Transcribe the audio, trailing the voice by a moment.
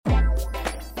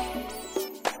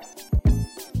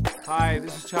Hi,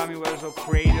 this is Chami Wezo,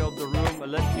 creator of The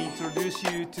Room. Let me introduce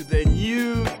you to the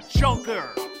new Joker.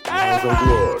 当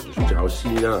过角色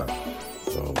啊，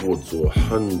我做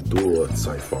很多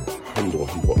采访，很多。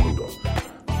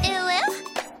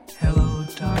Hello,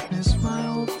 darkness, my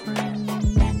old friend.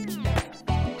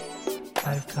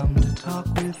 I've come to talk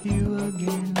with you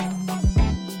again.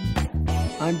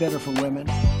 I'm better for women,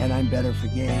 and I'm better for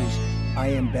gays. I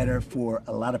am better for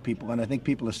a lot of people, and I think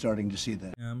people are starting to see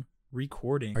that.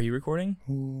 Recording. Are you recording?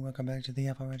 Ooh, welcome back to the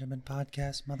Alpha Regiment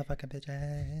Podcast, motherfucking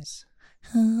bitches.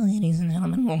 Ladies and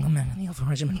gentlemen, welcome back to the Alpha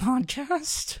Regiment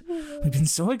Podcast. We've been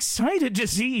so excited to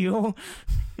see you.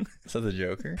 Is that the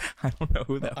Joker? I don't know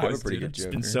who that I have was, a pretty dude. good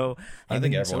I've been Joker. I've I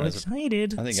think been everyone so has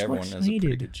excited. I think so everyone has a pretty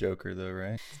excited. good Joker, though,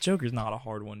 right? The Joker's not a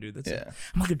hard one, dude. Yeah.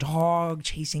 I'm like a dog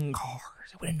chasing cars.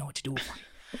 I wouldn't know what to do with one.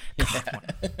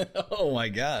 Oh my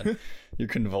god. You're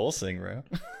convulsing, bro.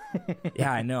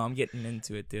 Yeah, I know. I'm getting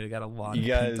into it, dude. I got a lot You of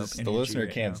guys, pent-up the energy listener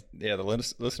right can't, now. yeah, the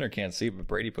listener can't see, but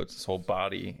Brady puts his whole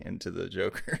body into the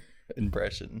Joker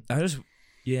impression. I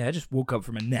just woke up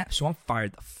from a nap, so I'm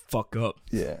fired the fuck up.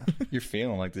 Yeah. You're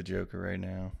feeling like the Joker right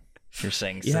now. You're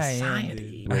saying Yeah, I am, society.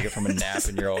 dude. You wake up from a nap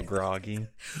and you're all groggy.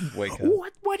 Wake up.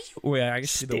 What do you... Wait, I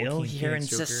guess the Still Joaquin here in Phoenix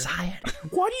Joker. society.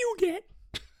 What do you get?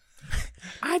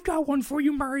 I've got one for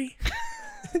you, Murray.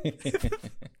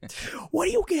 What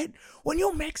do you get when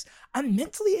you mix a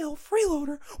mentally ill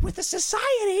freeloader with a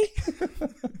society?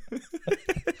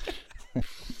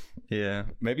 Yeah,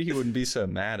 maybe he wouldn't be so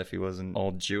mad if he wasn't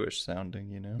all Jewish sounding,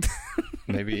 you know?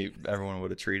 Maybe everyone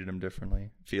would have treated him differently.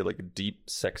 If he had like a deep,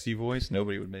 sexy voice,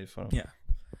 nobody would make fun of him. Yeah.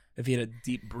 If he had a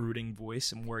deep, brooding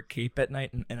voice and wore a cape at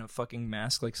night and a fucking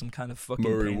mask like some kind of fucking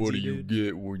Murray, pansy what do you dude.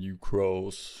 get when you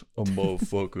cross a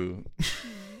motherfucker?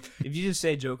 If you just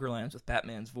say Joker lands with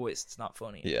Batman's voice, it's not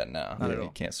funny. Yeah, no. Not at You all.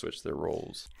 can't switch their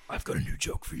roles. I've got a new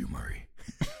joke for you, Murray.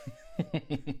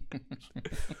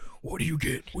 What do you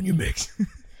get when you mix?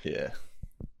 Yeah.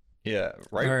 Yeah,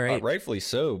 right. All right. Rightfully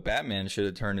so. Batman should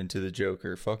have turned into the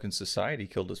Joker. Fucking society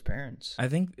killed his parents. I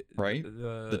think Right?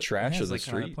 The trash of the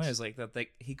The point streets. is like that.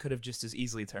 Like he could have just as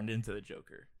easily turned into the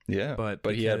Joker, Yeah, but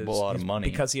he had a because lot of his- money.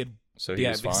 because he had. So he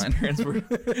was because fine. his parents were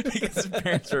because his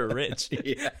parents were rich.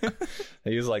 Yeah.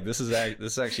 He was like,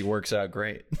 this actually works out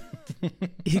great.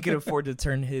 He could afford to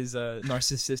turn his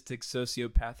narcissistic,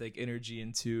 sociopathic energy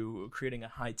into creating a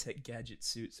high-tech gadget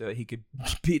suit so that he could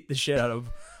beat the shit out of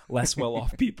less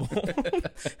well-off people.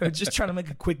 Just trying to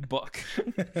make a quick buck.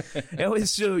 They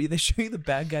always show you the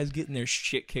bad guys getting their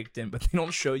shit kicked in, but they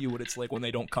don't show you what it's like when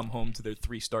they don't come home to their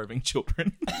 3 starving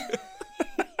children.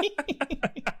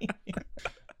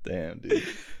 Damn, dude.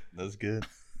 That's good.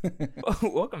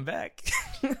 Welcome back.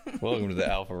 Welcome to the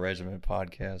Alpha Regiment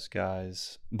Podcast,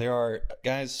 guys. The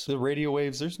radio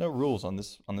waves, there's no rules on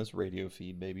this radio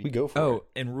feed, baby. We go for it. Oh,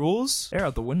 and rules? They're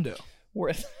out the window.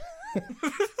 We're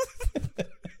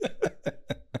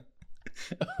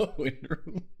Oh, and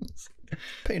rules.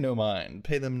 Pay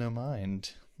them no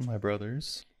mind, my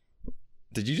brothers.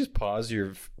 Did you just pause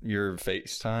your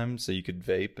FaceTime so you could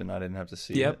vape and I didn't have to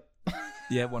see Yep. it?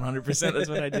 Yeah, 100%. That's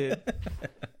what I did.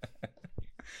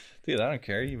 Dude, I don't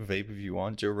care. You vape if you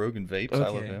want. Joe Rogan vapes. I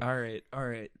love Okay, him. all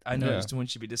right. I know Stone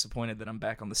should be disappointed that I'm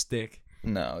back on the stick.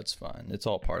 No, it's fine. It's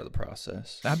all part of the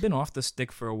process. I've been off the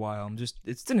stick for a while.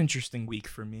 It's an interesting week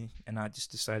for me, and I just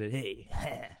decided, hey,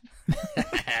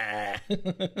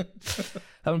 I'm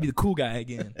gonna be the cool guy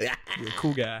again. Be the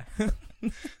cool guy.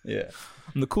 Yeah.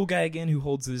 I'm the cool guy again who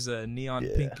holds his neon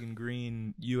pink and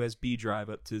green USB drive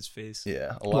up to his face.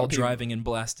 Yeah. While driving and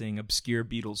blasting obscure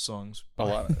Beatles songs. A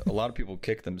lot of people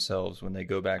kick themselves when they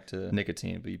go back to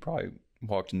nicotine, but you probably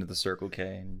walked into the Circle K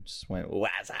and just went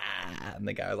wazza, and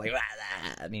the guy was like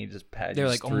wazza, and he just patted. They're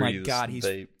like, oh my this god,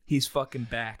 vape. he's fucking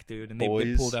back, dude. And they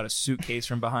Boys. pulled out a suitcase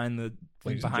from behind the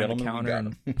Ladies and behind the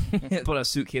gentlemen, we counter and pulled out a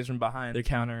suitcase from behind their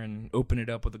counter and opened it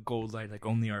up with a gold light, like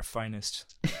only our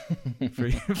finest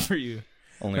for you.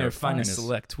 Only our our finest finest.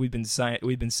 select. We've been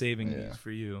saving these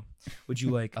for you. Would you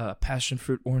like passion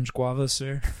fruit orange guava,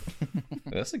 sir?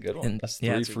 That's a good one. And- That's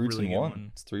yeah, three it's a fruits really in good one. one.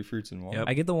 It's 3 fruits in one. Yep.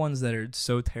 I get the ones that are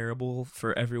so terrible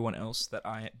for everyone else but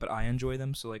I enjoy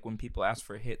them. So like when people ask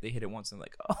for a hit, they hit it once and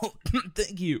like, oh,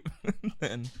 thank you.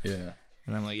 and Yeah.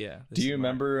 I'm like, yeah. Do you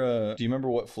remember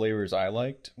what flavors I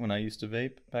liked when I used to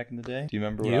vape back in the day? Do you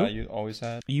remember what I always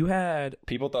had? You had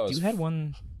People thought it was you had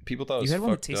one people thought it was you had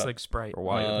one that fucked tastes up. like Sprite or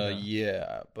why?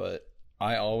 Yeah, but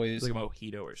I It always was like a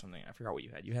mojito or something. I forgot what you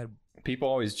had. You had people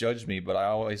always judged me, but I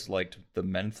always liked the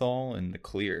menthol and the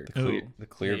clear Ooh. the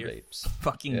clear Yeah, you're vapes.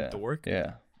 fucking Yeah. dork.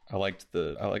 Yeah. I like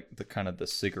the kind of the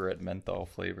cigarette menthol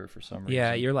flavor for some reason.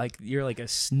 Yeah, you're like a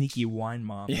sneaky wine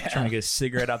mom trying to get a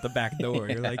cigarette out the back door.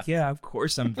 You're like, yeah, of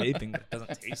course I'm vaping, but it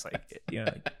doesn't taste like it. You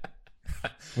know,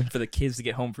 like, waiting for the kids to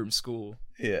get home from school.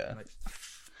 Yeah.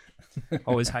 Like,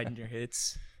 always hiding your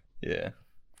hits. Yeah.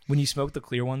 When you smoke the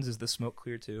clear ones, is the smoke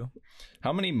clear too?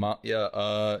 How many?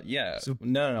 Yeah. So-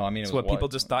 no. I mean, it So was what people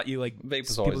just thought you like? Vape was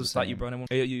people always just the thought you same. brought in one.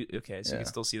 Okay, so you can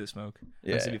still see the smoke.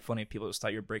 Yeah. It'd be funny if people just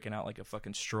thought you were breaking out like a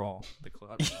fucking straw. The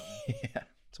cloud. Yeah.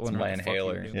 So It's my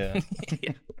inhaler. Yeah.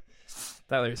 yeah.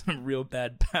 Tyler's in a real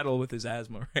bad battle with his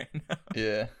asthma right now.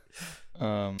 Yeah.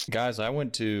 Guys, I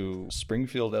went to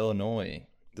Springfield, Illinois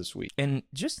this week. And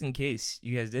just in case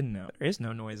you guys didn't know, there is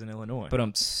no noise in Illinois. But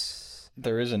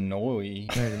There is a noise.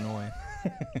 there's a noise.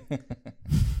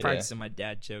 Practicing my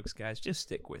dad jokes, guys. Just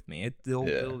stick with me.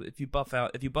 It'll if you buff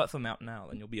them out now,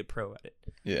 then you'll be a pro at it.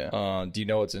 Yeah. Do you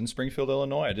know what's in Springfield,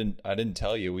 Illinois? I didn't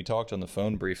tell you. We talked on the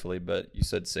phone briefly, but you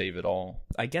said save it all.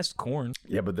 I guess corn.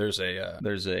 Yeah, but there's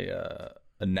a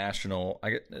national.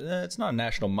 It's not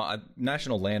a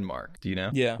national landmark. Do you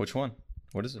know? Yeah. Which one?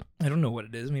 What is it? I don't know what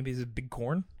it is. Maybe it's a big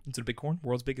corn. Is it a big corn?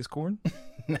 World's biggest corn?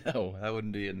 No, that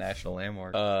wouldn't be a national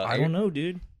landmark. I don't know,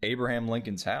 dude. Abraham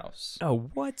Lincoln's house. Oh,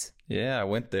 what? Yeah, I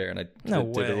went there and I No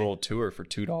did way. a little tour for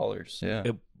 $2. Yeah,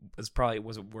 Was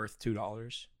it worth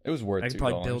 $2? it was worth I could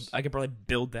 $2. probably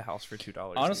build the house for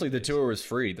 $2. Honestly, the these tour was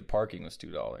free. The parking was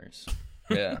 $2.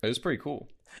 Yeah, it was pretty cool.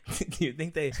 days. Do you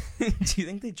think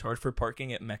they charge for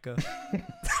parking at Mecca?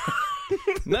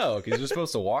 No, because you're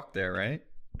supposed to walk there, right?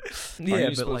 Yeah, you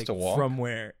but supposed like to walk? from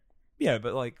where? Yeah,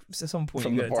 but like at some point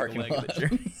From you the gotta take a parking leg of the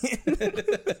journey.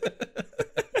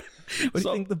 What do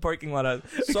you think the parking lot?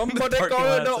 Somebody parking call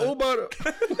lot the outside- Uber.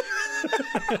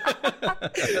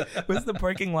 What's the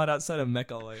parking lot outside of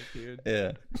Mecca like, dude?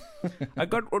 Yeah. I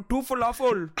got 2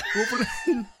 falafel.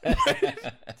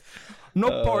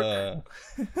 No pork.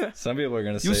 Some people are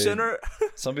gonna say. You sinner.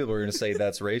 Some people are gonna say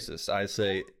that's racist. I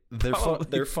say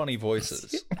they're funny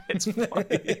voices. It's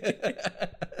funny.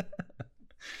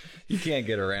 You can't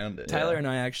get around it. Tyler and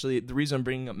I actually, the reason I'm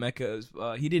bringing up Mecca is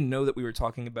he didn't know that we were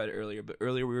talking about it earlier, but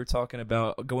earlier we were talking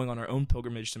about going on our own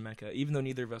pilgrimage to Mecca. Even though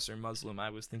neither of us are Muslim, I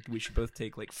was thinking we should both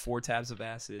take like 4 tabs of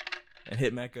acid and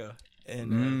hit Mecca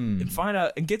and find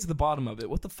out and get to the bottom of it.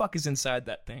 What the fuck is inside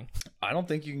that thing? I don't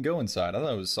think you can go inside. I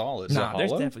thought it was solid. Is Nah, it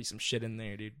there's hollow? definitely some shit in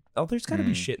there, dude. Oh, there's gotta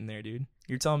be shit in there, dude.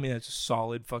 You're telling me that's a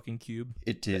solid fucking cube?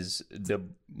 It is the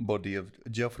body of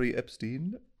Jeffrey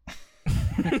Epstein.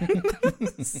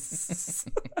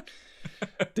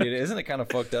 Dude, isn't it kind of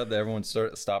fucked up that everyone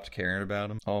stopped caring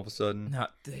about him all of a sudden? No,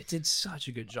 they did such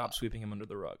a good job sweeping him under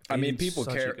the rug. I They mean, did people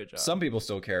such a care. good job. Some people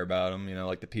still care about him, you know,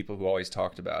 like the people who always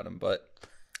talked about him, but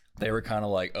they were kind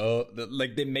of like,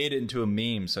 like they made it into a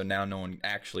meme, so now no one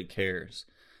actually cares.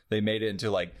 They made it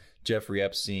into like Jeffrey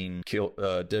Epstein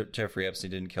Jeffrey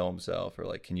Epstein didn't kill himself, or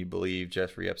like, can you believe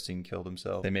Jeffrey Epstein killed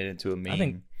himself? They made it into a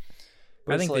meme.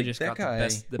 But I it's think they like, just that got the guy,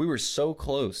 best- we were so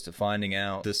close to finding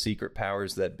out the secret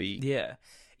powers that be. Yeah.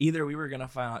 Either we were going to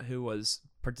find out who was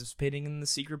participating in the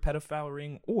secret pedophile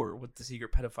ring or what the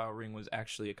secret pedophile ring was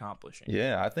actually accomplishing.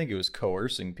 Yeah, I think it was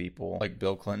coercing people. Like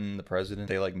Bill Clinton, the president.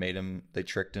 They like they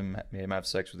tricked him, made him have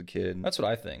sex with a kid. That's what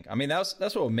I think. I mean, that's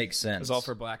what would make sense. It was all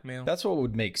for blackmail. That's what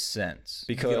would make sense.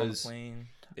 You get on the Because plane,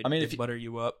 I mean, they butter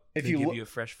you up. if They you give look- you a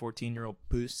fresh 14-year-old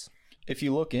puss. if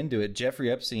you look into it,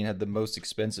 Jeffrey Epstein had the most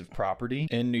expensive property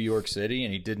in New York City,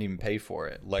 and he didn't even pay for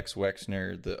it. Lex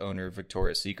Wexner, the owner of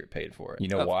Victoria's Secret, paid for it. You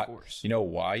know Of why? course. You know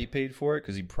why he paid for it?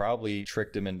 Because he probably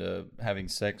tricked him into having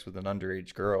sex with an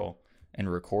underage girl and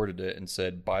recorded it and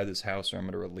said, "Buy this house, or I'm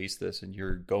going to release this, and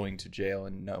you're going to jail,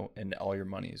 and all your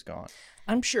money is gone."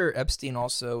 I'm sure Epstein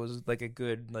also was like a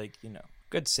good,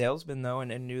 good salesman though, and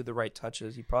knew the right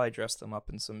touches. He probably dressed them up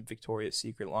in some Victoria's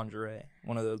Secret lingerie.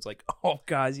 One of those like, oh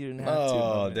guys, you didn't have to. Oh,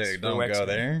 moments dude, for don't Wexner. go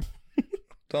there.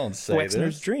 Don't say Wexner's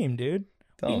this. dream, dude.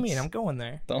 What do you Don't mean? s- I'm going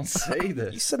there. Don't say You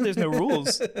this. said there's no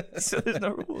rules. You said there's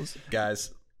no rules.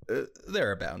 Guys, there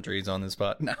are boundaries on this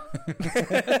spot. No.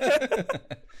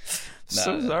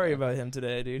 So sorry about him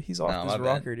today, dude. He's off No, his my bad.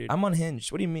 rocker, dude. I'm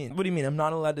unhinged. What do you mean? What do you mean? I'm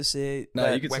not allowed to say No,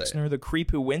 that you can say Wexner, the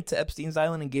creep who went to Epstein's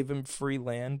island and gave him free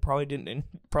land, probably didn't.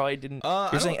 I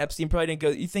You're saying don't- Epstein probably didn't go.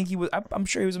 You think he was? I'm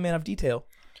sure he was a man of detail.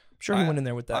 I'm sure he went in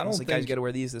there with that. I I was don't like, guys, think- you got to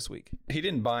wear these this week. He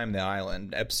didn't buy him the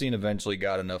island. Epstein eventually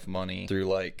got enough money through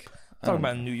like Talking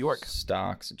about New York.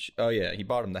 stocks. And oh yeah, he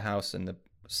bought him the house and the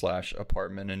 /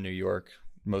 apartment in New York,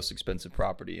 most expensive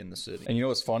property in the city. And you know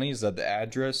what's funny is that the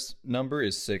address number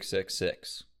is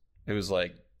 666. It was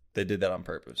like they did that on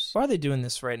purpose. Why are they doing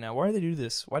this right now? Why do they do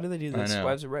this? Why do they do this? know.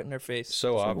 Why is it right in their face?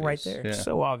 So It's like obvious, right there. yeah.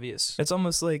 So obvious. It's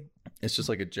almost like It's just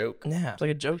like a joke. it's like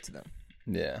a joke to them.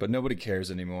 Yeah, but nobody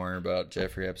cares anymore about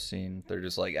Jeffrey Epstein. They're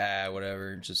just like,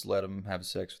 whatever. Just let him have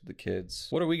sex with the kids.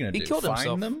 What are we gonna do? He killed Find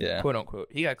himself, them? Yeah, quote unquote.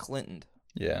 He got Clintoned.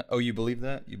 yeah. Oh, you believe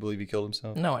that? You believe he killed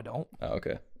himself? No, I don't. Oh,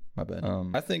 okay. My bad.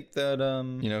 I think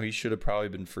that he should have probably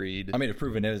been freed. I mean, if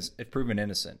proven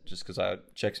innocent, just because I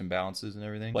checks and balances and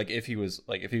everything. Like if he was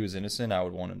innocent, I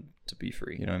would want him to be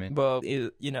free. You know what I mean? Well,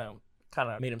 kind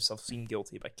of made himself seem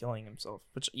guilty by killing himself,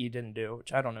 which he didn't do.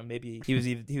 Which I don't know. Maybe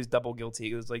he was double guilty.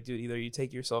 He was like, dude, either you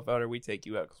take yourself out or we take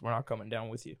you out because we're not coming down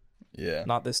with you. Yeah.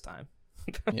 Not this time.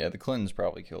 Yeah, the Clintons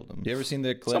probably killed him. You ever seen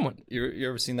the Clinton? You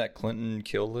ever seen that Clinton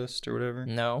kill list or whatever?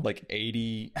 No. Like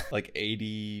 80,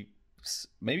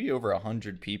 maybe over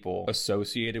 100 people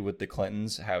associated with the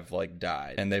Clintons have like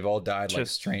died, and they've all died like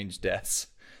strange deaths.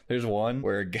 There's one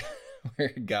where a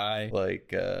guy like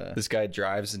this guy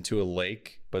drives into a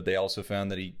lake, but they also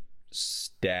found that he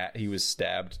was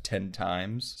stabbed 10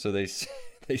 times. So they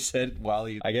said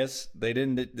I guess they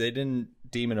didn't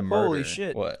deem it a murder. Holy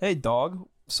shit! What? Hey, dog.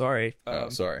 Sorry.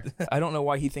 Sorry. I don't know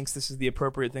why he thinks this is the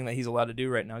appropriate thing that he's allowed to do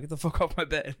right now. Get the fuck off my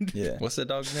bed. Yeah. What's that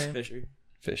dog's name?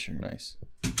 Fisher. Nice.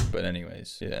 But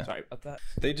anyways, yeah. Sorry about that.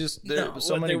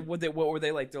 What were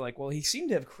they like? They're like, well, he seemed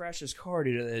to have crashed his car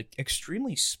due to the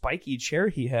extremely spiky chair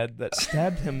he had that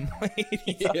stabbed him.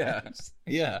 Yeah.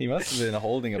 He must have been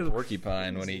holding a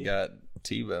porcupine when he got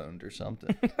T-boned or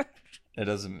something. It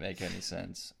doesn't make any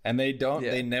sense. And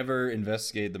they never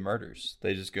investigate the murders.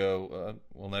 They just go,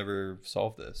 we'll never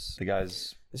solve this. The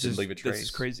guys didn't leave a trace. This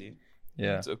is crazy.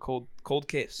 Yeah. It's a cold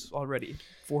case already.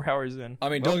 4 hours in. I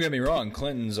mean, don't get me wrong.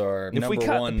 Clintons are number one. If we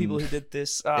cut the people who did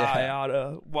this, I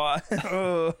oughta. Why?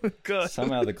 Oh, God.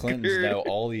 Somehow the Clintons know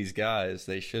all these guys.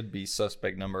 They should be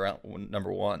suspect number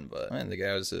one. But man, the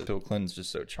guy was Bill Clinton's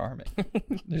just so charming.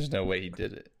 There's no way he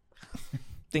did it.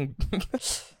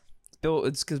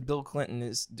 It's because Bill Clinton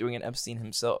is doing an Epstein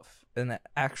himself, and that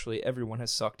actually everyone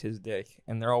has sucked his dick,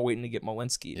 and they're all waiting to get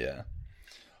Malinsky. Yeah.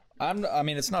 I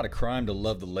mean, it's not a crime to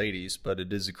love the ladies, but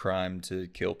it is a crime to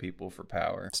kill people for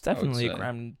power. It's definitely a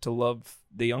crime to love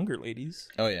the younger ladies.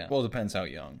 Oh, yeah. Well, it depends how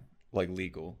young. Like,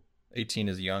 legal. 18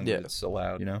 is young, but it's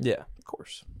allowed, you know? Yeah, of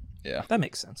course. Yeah. That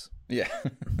makes sense. Yeah.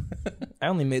 I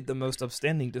only made the most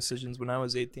upstanding decisions when I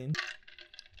was 18.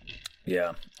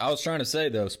 Yeah. I was trying to say,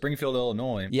 though, Springfield,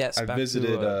 Illinois. Yes, I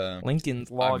visited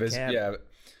Lincoln's log cabin. Yeah.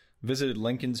 Visited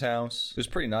Lincoln's house. It was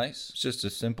pretty nice. It's just a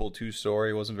simple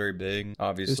 2-story. It wasn't very big,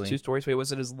 obviously. It was 2 stories. Wait,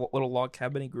 was it his little log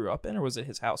cabin he grew up in, or was it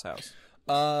his house? It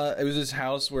was his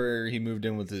house where he moved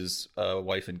in with his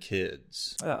wife and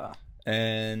kids.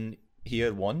 And he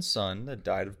had one son that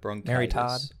died of bronchitis. Mary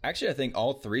Todd. Actually, I think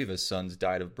all 3 of his sons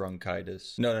died of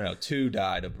bronchitis. No. 2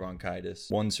 died of bronchitis.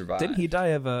 1 survived. Didn't he die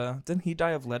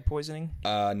of lead poisoning?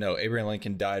 No. Abraham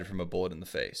Lincoln died from a bullet in the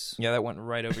face. Yeah, that went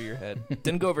right over your head.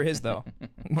 Didn't go over his though.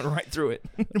 Went right through it.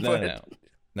 No.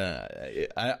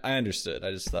 I understood. I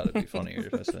just thought it'd be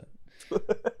funnier if I said.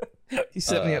 You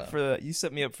set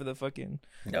me up for the fucking.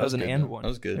 That was an and one. That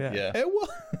was good. Yeah. It was.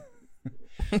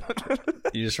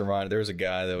 You just reminded. There was a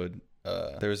guy that would.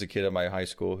 There was a kid at my high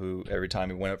school who every time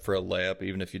he went up for a layup,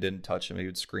 even if you didn't touch him, he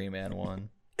would scream "and one,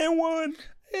 and one,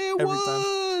 and every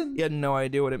time. He had no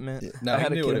idea what it meant. No, he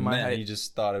knew what it meant. He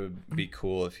just thought it would be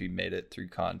cool if he made it through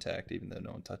contact, even though no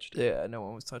one touched him. Yeah, no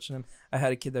one was touching him. I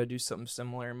had a kid that would do something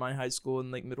similar in my high school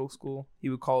and like middle school. He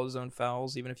would call his own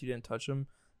fouls even if you didn't touch him.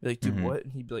 Be like, dude, what?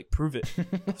 And he'd be like, prove it.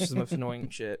 Which is the most annoying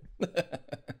shit.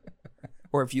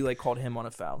 Or if you like called him on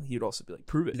a foul, he would also be like,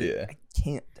 prove it. Yeah. I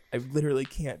can't. I literally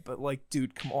can't. But like,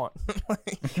 dude, come on.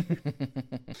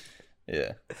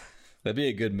 Yeah. That'd be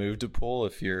a good move to pull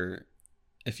if you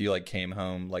like came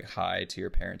home like high to your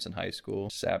parents in high school,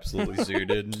 just absolutely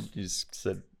zooted, and you just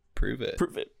said, prove it.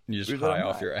 Prove it. You just high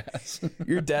off your ass.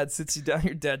 Your dad sits you down.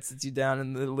 Your dad sits you down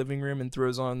in the living room and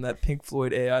throws on that Pink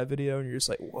Floyd AI video, and you're just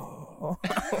like, whoa. All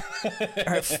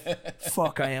right,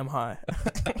 fuck, I am high.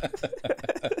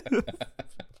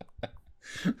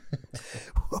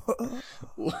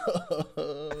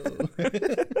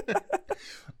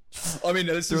 I mean,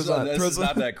 this is not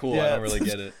that cool. Yeah, I don't really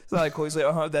get it. It's not that cool. He's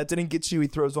like, that didn't get you. He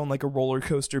throws on like a roller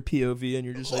coaster POV, and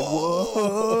you're just like,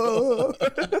 whoa.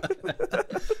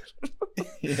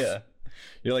 Yeah.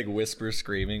 You're like whisper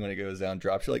screaming when it goes down,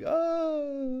 drops. You're like,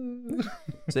 oh.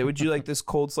 Say, would you like this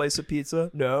cold slice of pizza?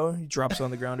 No. He drops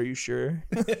on the ground. Are you sure?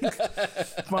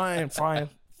 Fine.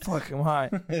 Fuck, I'm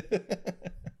high.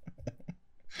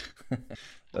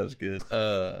 That's good.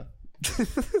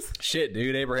 Shit,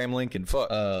 dude. Abraham Lincoln. Fuck.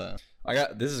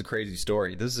 This is a crazy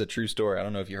story. This is a true story. I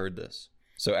don't know if you heard this.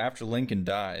 So after Lincoln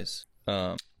dies,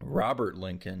 Robert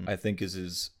Lincoln, I think is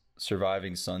his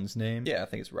surviving son's name? Yeah, I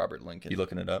think it's Robert Lincoln. You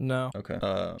looking it up? No. Okay.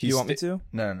 You want me to?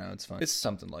 No, it's fine. It's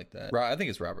something like that. I think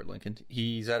it's Robert Lincoln.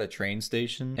 He's at a train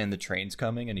station and the train's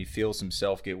coming and he feels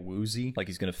himself get woozy, like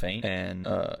he's gonna faint. And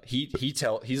he's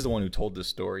the one who told this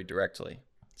story directly.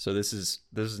 So this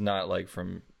is not like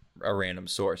from a random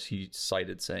source. He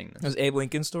cited saying this. It was Abe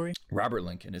Lincoln's story? Robert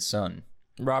Lincoln, his son.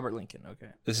 Robert Lincoln,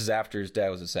 okay. This is after his dad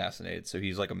was assassinated, so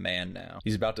he's like a man now.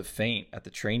 He's about to faint at the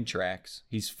train tracks.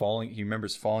 He's falling. He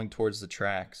remembers falling towards the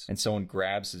tracks, and someone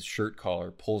grabs his shirt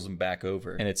collar, pulls him back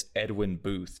over, and it's Edwin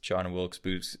Booth, John Wilkes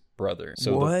Booth's brother.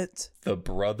 So what? The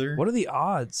brother? What are the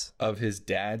odds? Of his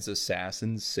dad's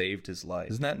assassins saved his life.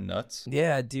 Isn't that nuts?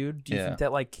 Yeah, dude. Do you think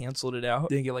that like canceled it out?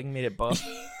 Didn't it like made it buff?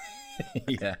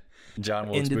 Yeah. John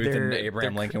Wilkes Booth and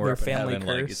Abraham Lincoln were up in heaven.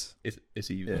 Like,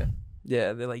 it's evil. Yeah.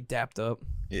 Yeah, they like dapped up.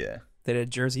 Yeah. They did a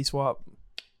jersey swap.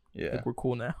 Yeah. Like we're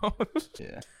cool now.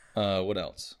 Yeah. What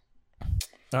else? I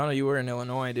don't know. You were in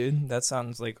Illinois, dude. That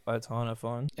sounds like a ton of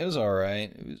fun. It was all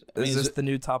right. Is this the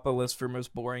new top of the list for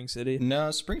most boring city?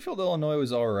 No, Springfield, Illinois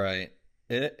was all right.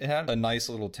 It had a nice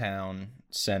little town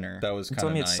center that was kind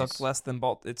of nice. It sucked less than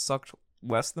Baltimore. It sucked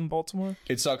less than Baltimore.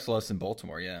 It sucks less than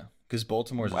Baltimore, yeah. Because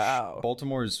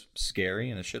Baltimore's scary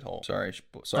and a shithole. Sorry,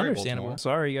 understandable. Baltimore.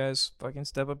 Sorry, guys. Fucking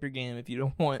step up your game if you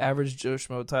don't want average Joe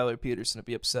Schmo Tyler Peterson to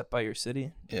be upset by your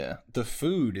city. Yeah, the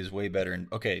food is way better.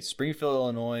 Springfield,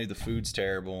 Illinois, the food's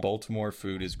terrible. Baltimore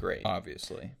food is great,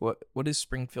 obviously. What is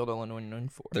Springfield, Illinois known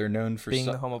for? They're known for being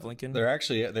the home of Lincoln.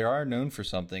 They are known for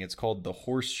something. It's called the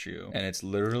Horseshoe, and it's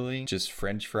literally just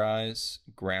French fries,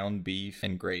 ground beef,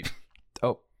 and gravy.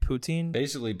 Oh. Poutine?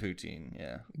 Basically poutine,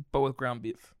 yeah. But with ground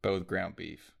beef.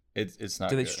 It's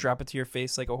not Do they good. strap it to your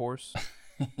face like a horse?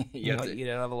 You have to eat it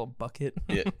out of a little bucket?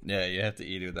 Yeah, you have to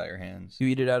eat it without your hands. You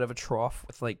eat it out of a trough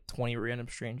with like 20 random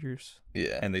strangers.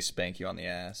 Yeah, and they spank you on the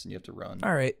ass and you have to run.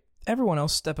 All right. Everyone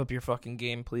else, step up your fucking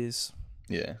game, please.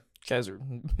 Yeah. You guys are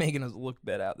making us look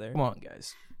bad out there. Come on,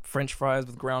 guys. French fries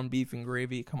with ground beef and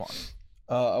gravy. Come on.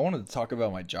 I wanted to talk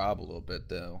about my job a little bit,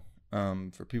 though.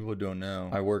 For people who don't know,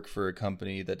 I work for a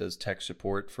company that does tech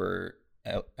support for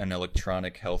an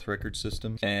electronic health record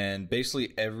system. And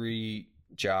basically every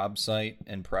job site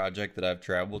and project that I've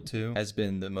traveled to has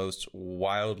been the most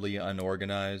wildly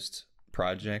unorganized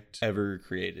project ever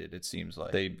created, it seems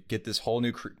like. They get this whole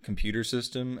new computer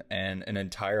system and an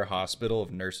entire hospital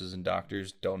of nurses and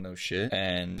doctors don't know shit.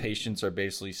 And patients are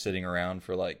basically sitting around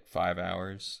for like 5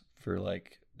 hours for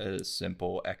like a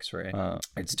simple x-ray.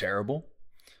 It's terrible.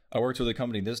 I worked with a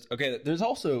company. There's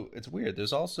also, it's weird.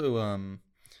 There's also,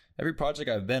 every project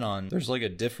I've been on, there's like a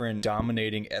different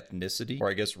dominating ethnicity or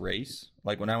I guess race.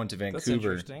 Like when I went to Vancouver, that's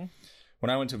interesting.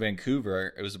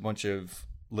 It was a bunch of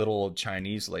little old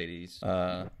Chinese ladies,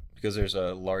 because there's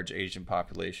a large Asian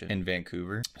population in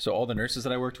Vancouver. So all the nurses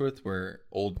that I worked with were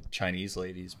old Chinese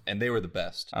ladies, and they were the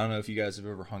best. I don't know if you guys have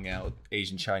ever hung out with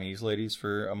Asian Chinese ladies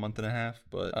for a month and a half,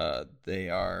 but they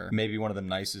are maybe one of the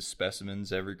nicest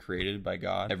specimens ever created by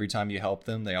God. Every time you help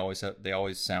them, they always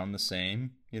sound the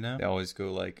same. You know, they always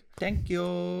go like, "Thank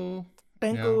you."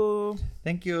 Thank you.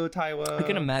 Thank you, Taiwan. I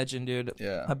can imagine, dude.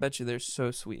 Yeah. I bet you they're so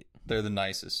sweet. They're the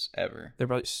nicest ever. They're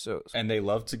probably so sweet. And they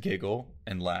love to giggle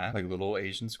and laugh like little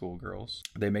Asian schoolgirls.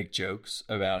 They make jokes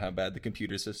about how bad the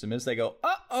computer system is. They go,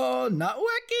 "Uh-oh, not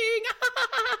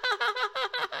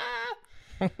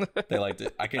working." They like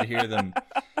to, I could hear them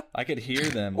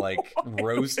like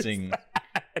roasting.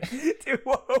 Dude,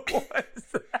 what was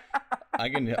that? I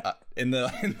can, in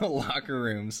the locker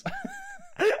rooms.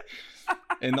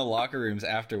 In the locker rooms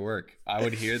after work, I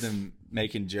would hear them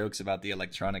making jokes about the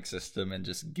electronic system and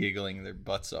just giggling their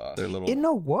butts off. Their little. It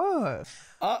no work.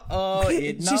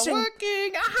 It's not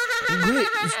working.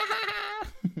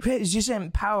 Just saying,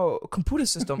 power computer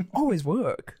system always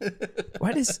work.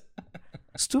 Why does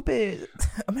stupid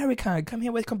American come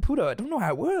here with computer? I don't know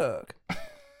how it work.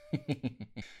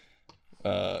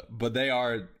 But they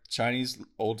are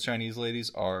old Chinese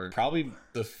ladies are probably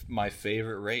my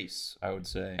favorite race, I would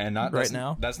say. And not right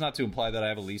now. That's not to imply that I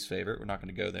have a least favorite. We're not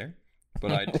going to go there.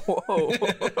 But I. Whoa.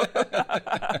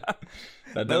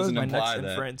 that doesn't imply next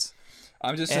that. Friends.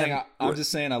 I'm just saying. I'm just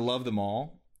saying I love them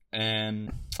all.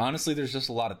 And honestly, there's just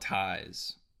a lot of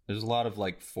ties. There's a lot of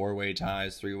like 4-way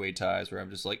ties, 3-way ties, where I'm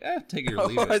just like, take it or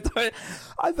leave it.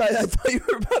 I thought you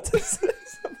were about to say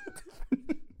something.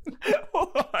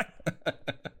 Hold on.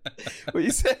 What you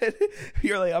said,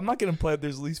 you're like, I'm not going to play if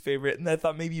there's least favorite. And I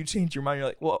thought maybe you changed your mind. You're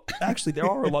like, well, actually, there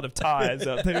are a lot of ties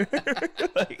out there.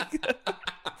 like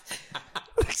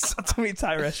so many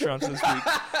Thai restaurants this week.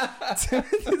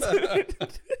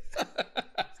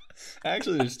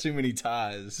 Actually, there's too many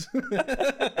ties.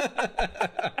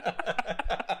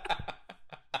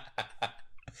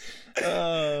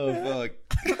 Oh,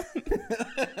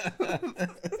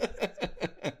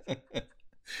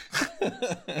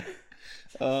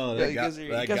 Oh, that got me.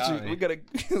 We got a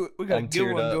good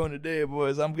teared one up. going today,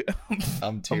 boys. I'm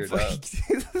teared up.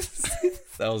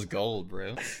 That was gold,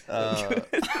 bro.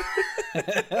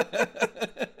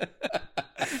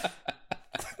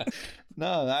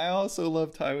 No, I also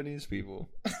love Taiwanese people.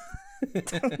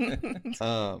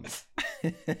 I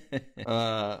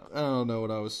don't know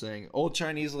what I was saying. Old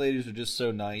Chinese ladies are just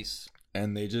so nice,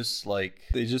 and they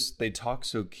talk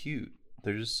so cute.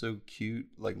 They're just so cute,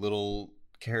 like little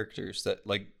characters that,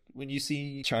 like, when you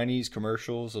see Chinese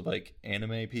commercials of like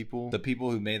anime people, the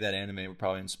people who made that anime were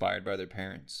probably inspired by their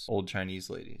parents, old Chinese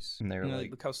ladies, and they're like,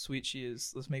 look how sweet she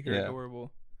is. Let's make her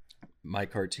adorable. My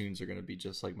cartoons are gonna be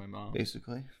just like my mom,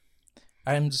 basically.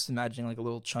 I'm just imagining like a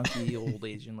little chunky old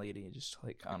Asian lady, just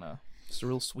like just a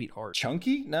real sweetheart.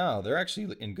 Chunky? No, they're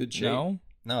actually in good shape.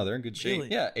 No, they're in good shape.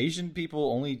 Really? Yeah, Asian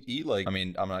people only eat like, I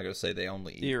mean, I'm not gonna say they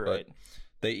only eat. You're right.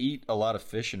 They eat a lot of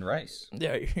fish and rice.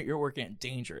 Yeah, you're working at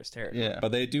dangerous territory. Yeah,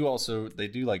 but they do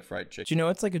like fried chicken. Do you know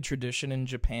it's like a tradition in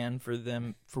Japan for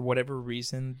them, for whatever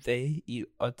reason, they eat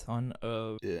a ton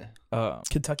of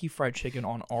Kentucky Fried Chicken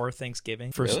on our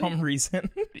Thanksgiving for some reason.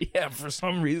 Yeah, for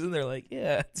some reason they're like,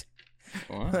 yeah.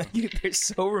 Wow. Like, they're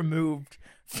so removed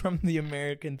from the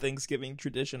American Thanksgiving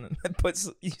tradition, but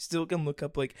you still can look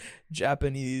up like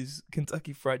Japanese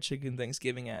Kentucky Fried Chicken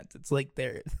Thanksgiving ads. It's like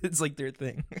their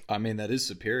thing. I mean, that is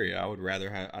superior. I would rather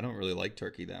have. I don't really like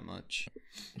turkey that much.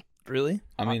 Really?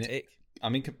 I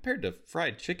mean, compared to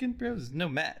fried chicken, bro, there's no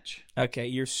match. Okay,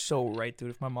 you're so right, dude.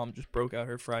 If my mom just broke out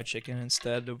her fried chicken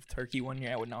instead of turkey one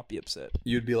year, I would not be upset.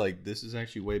 You'd be like, "This is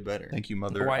actually way better." Thank you,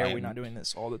 mother. Why are we not doing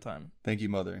this all the time? Thank you,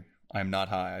 mother. I'm not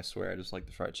high, I swear. I just like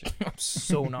the fried chicken. I'm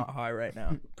so not high right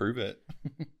now. Prove it.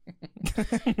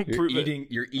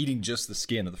 You're eating just the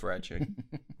skin of the fried chicken.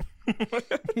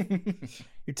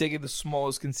 You're taking the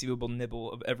smallest conceivable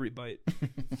nibble of every bite.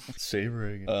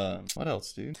 Savoring. What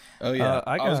else, dude? Oh yeah,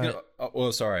 I was gonna.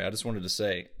 Well, sorry. I just wanted to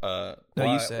say. Why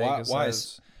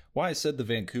I said the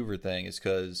Vancouver thing is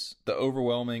because the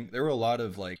overwhelming. There were a lot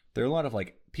of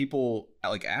people,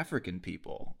 like African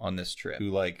people on this trip who,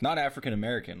 like, not African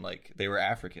American, like they were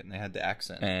African, they had the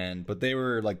accent, but they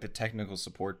were like the technical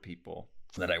support people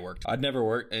that I worked. I'd never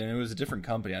worked, and it was a different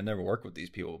company. I'd never worked with these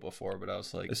people before, but I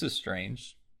was like, this is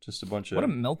strange. Just a bunch of, what a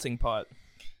melting pot.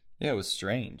 Yeah, it was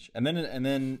strange. And then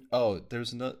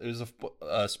there's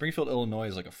a Springfield, Illinois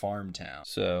is like a farm town.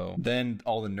 So then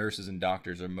all the nurses and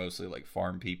doctors are mostly like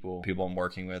farm people. People I'm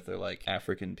working with are like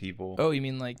African people. Oh, you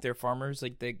mean like they're farmers?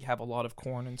 Like they have a lot of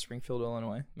corn in Springfield,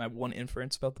 Illinois? My one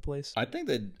inference about the place. I think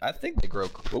they grow.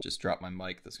 Just dropped my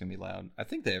mic. That's gonna be loud. I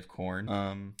think they have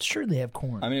corn. Sure, they have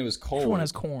corn. I mean, it was cold. Everyone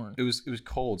has corn. It was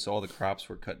cold, so all the crops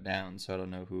were cut down. So I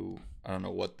don't know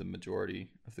what the majority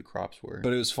of the crops were.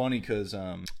 But it was funny because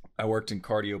I worked in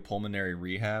cardiopulmonary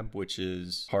rehab, which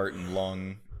is heart and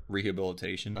lung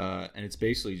rehabilitation. And it's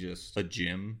basically just a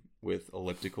gym with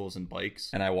ellipticals and bikes.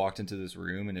 And I walked into this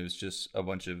room and it was just a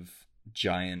bunch of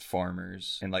giant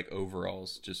farmers in like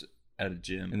overalls just at a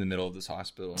gym in the middle of this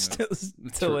hospital.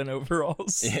 Still in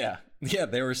overalls. Yeah. Yeah,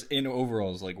 they were in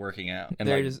overalls like working out. And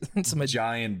they're like just some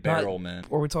giant barrel men.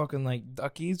 Or we're talking like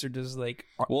duckies or just like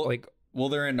well,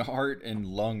 they're in heart and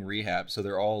lung rehab, so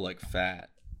they're all like fat.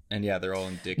 And yeah, they're all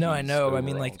in Dickies. No, I know.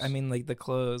 Overalls. I mean like the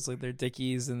clothes, like they're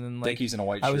Dickies, and then like Dickies and a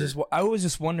white shirt. I was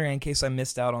just wondering in case I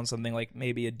missed out on something, like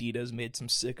maybe Adidas made some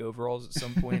sick overalls at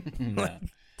some point. Yeah.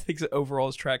 Takes an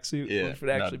overalls tracksuit, which would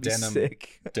actually be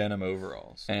sick. Denim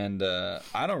overalls. And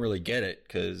I don't really get it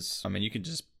because I mean you can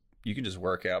just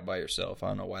work out by yourself. I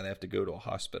don't know why they have to go to a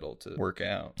hospital to work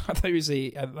out. I thought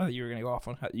you were gonna go off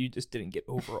on how you just didn't get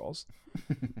overalls.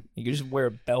 You could just wear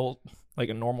a belt like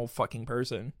a normal fucking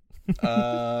person.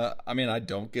 I mean, I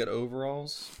don't get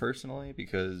overalls personally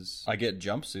because I get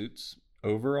jumpsuits.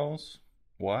 Overalls?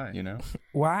 Why? You know?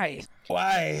 Why?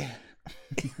 Why?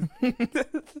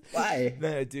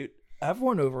 No, dude. I've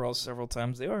worn overalls several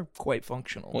times. They are quite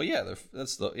functional. Well, yeah,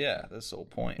 that's the whole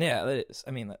point. Yeah, that is.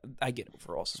 I mean, I get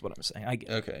overalls is what I'm saying. I get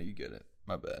it. Okay, you get it.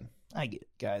 My bad. I get it,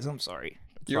 guys. I'm sorry.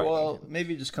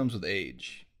 Maybe it just comes with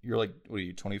age. You're like, what are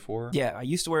you, 24? Yeah, I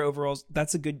used to wear overalls.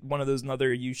 That's a good one of those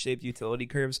another U-shaped utility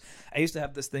curves. I used to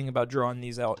have this thing about drawing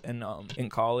these out in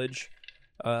college.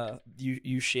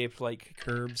 U-shaped like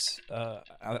curves.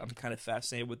 I'm kind of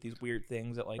fascinated with these weird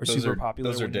things that like are super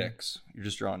popular. Those are dicks. You're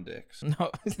just drawing dicks.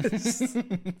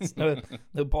 No,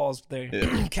 no balls. They're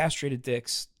castrated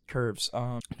dicks curves.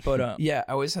 But yeah,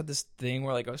 I always had this thing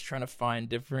where like I was trying to find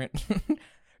different.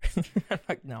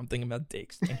 Now I'm thinking about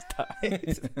dicks and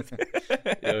ties.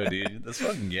 Yo, dude, that's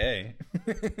fucking gay.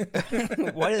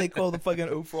 Why do they call the fucking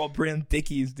overall brand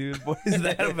Dickies, dude? What is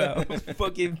that about?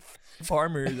 Fucking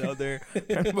farmers out there.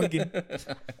 Fucking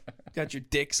got your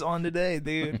dicks on today,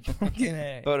 dude. Fucking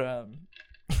A.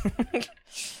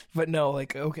 But no,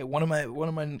 like, okay, one of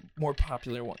my more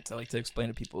popular ones I like to explain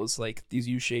to people is like these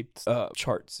U-shaped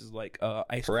charts is like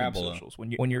ice Parabola. cream socials.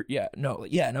 When you're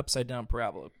an upside down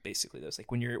parabola basically. That's like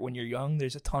when you're young,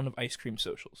 there's a ton of ice cream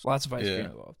socials, lots of ice cream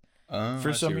involved.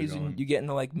 For some reason, you get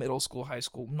into like middle school, high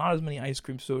school, not as many ice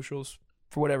cream socials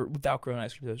for whatever, without growing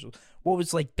ice cream socials. What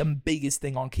was like the biggest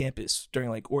thing on campus during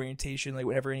like orientation, like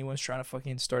whenever anyone's trying to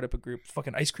fucking start up a group?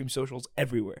 Fucking ice cream socials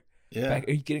everywhere. Yeah.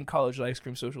 You get in college ice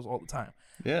cream socials all the time.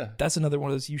 Yeah. That's another one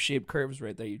of those U-shaped curves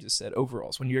right there you just said.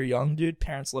 Overalls. When you're young, dude,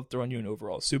 parents love throwing you in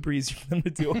overalls. Super easy for them to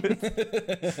deal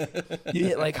with. You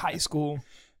hit like high school,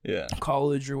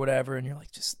 college or whatever, and you're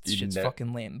like, this shit's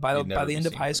fucking lame. By the end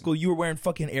of high school, you were wearing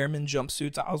fucking airman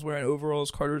jumpsuits. I was wearing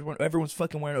overalls. Everyone's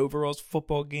fucking wearing overalls,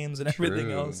 football games and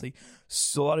everything else. Like,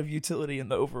 so a lot of utility in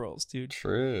the overalls, dude.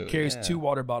 True. Carries 2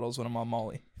 water bottles when I'm on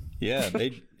Molly.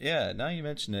 Yeah, now you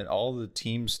mention it, all the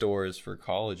team stores for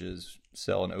colleges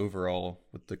sell an overall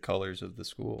with the colors of the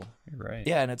school. You're right.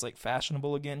 Yeah, and it's like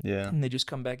fashionable again. Yeah. And they just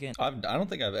come back in. I don't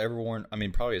think I've ever worn, I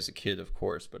mean, probably as a kid, of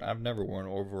course, but I've never worn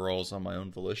overalls on my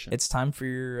own volition. It's time for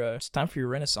your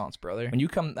renaissance, brother. When you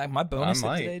come, like, my bonus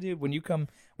tip today, dude, when you come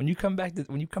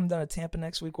down to Tampa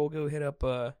next week, we'll go hit up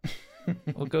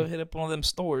we'll go hit up one of them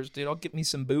stores, dude. I'll get me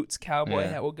some boots, cowboy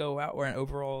hat. We'll go out wearing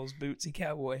overalls, bootsy,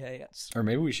 cowboy hats. Or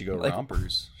maybe we should go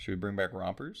rompers. Should we bring back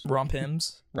rompers? Romp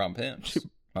hymns.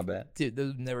 My bad. Dude,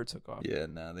 those never took off. Yeah,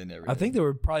 no, they never I think they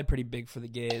were probably pretty big for the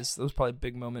gays. That was probably a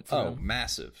big moment for them. Oh,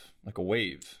 massive. Like a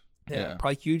wave. Yeah,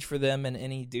 probably huge for them and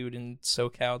any dude in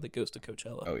SoCal that goes to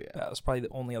Coachella. Oh, yeah. That was probably the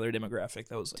only other demographic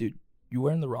that was like, dude, you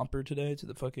wearing the romper today to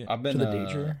the fucking, to the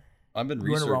Danger? I've been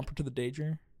wearing a romper to the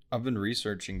Danger? I've been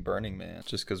researching Burning Man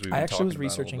just because I actually was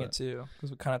researching it too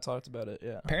because we kind of talked about it.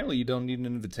 Yeah. Apparently, you don't need an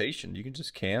invitation. You can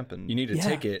just camp, and you need a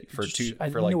ticket for like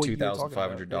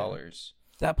 $2,500.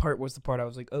 That part was the part I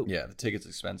was like, oh. Yeah, the ticket's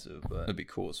expensive, but it'd be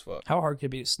cool as fuck. How hard could it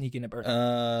be to sneak in at Burning?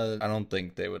 I don't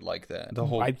think they would like that.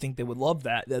 I think they would love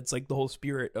that. That's like the whole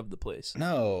spirit of the place.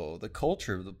 No, the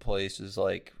culture of the place is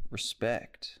like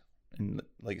respect and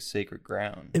like a sacred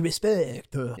ground.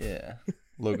 Respect. Yeah.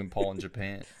 Logan Paul in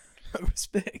Japan.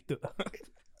 Respect.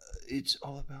 It's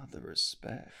all about the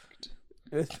respect.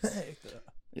 Respect.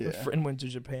 Yeah. My friend went to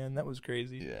Japan. That was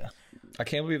crazy. Yeah. I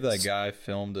can't believe that guy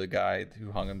filmed a guy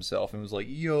who hung himself and was like,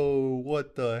 yo,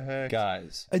 what the heck?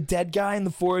 Guys. A dead guy in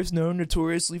the forest known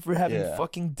notoriously for having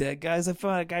fucking dead guys. I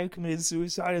found a guy who committed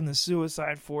suicide in the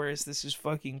suicide forest. This is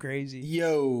fucking crazy.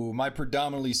 Yo, my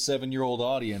predominantly 7-year-old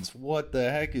audience. What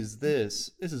the heck is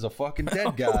this? This is a fucking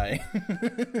dead guy.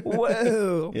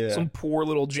 Whoa. Yeah. Some poor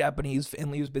little Japanese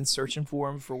family who's been searching for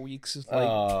him for weeks. Like,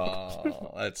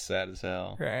 oh, that's sad as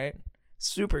hell. Right?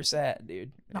 Super sad,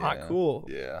 dude. Not cool.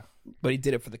 Yeah. But he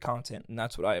did it for the content, and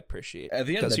that's what I appreciate. At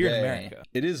the end of the day, in America,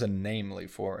 it is a namely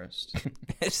forest.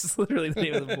 It's literally the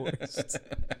name of the forest.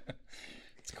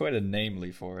 It's quite a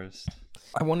namely forest.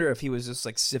 I wonder if he was just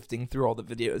like sifting through all the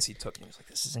videos he took, and he was like,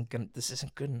 "This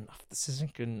isn't good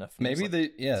enough." And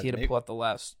Maybe he had to pull out the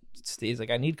last stage. Like,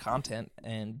 I need content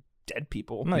and dead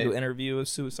people. I'm not going to interview a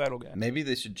suicidal guy. Maybe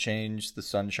they should change the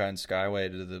Sunshine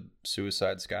Skyway to the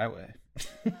Suicide Skyway.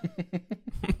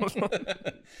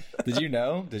 Did you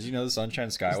know the Sunshine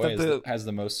Skyway has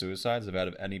the most suicides out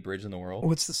of any bridge in the world?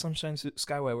 What's the Sunshine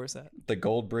Skyway? Where's that? The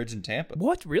Gold Bridge in Tampa.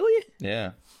 What? Really?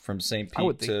 Yeah. From St.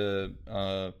 Pete to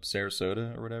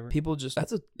Sarasota or whatever.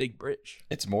 That's a big bridge.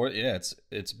 It's more, it's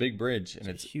a big bridge, and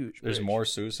it's huge. There's more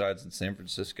suicides in San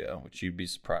Francisco, which you'd be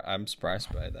surprised. I'm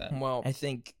surprised by that. Well, I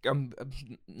think I'm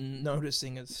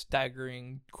noticing a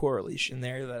staggering correlation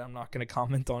there that I'm not going to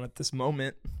comment on at this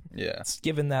moment. Yeah. It's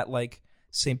given that like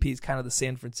St. Pete's kind of the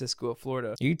San Francisco of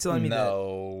Florida. Are you telling me that?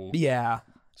 No. Yeah.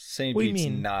 St. Pete's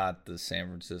not the San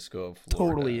Francisco of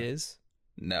Florida. Totally is.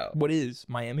 No. What is?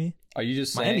 Miami? Are you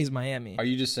just saying Miami's Miami? Are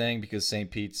you just saying because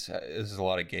St. Pete's is a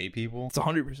lot of gay people? It's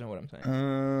 100% what I'm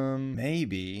saying.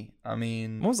 Maybe. I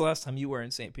mean, when was the last time you were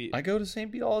in St. Pete? I go to St.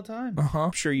 Pete all the time.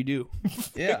 I'm sure you do.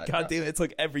 Yeah. God damn it! It's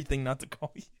like everything not to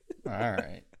call you. All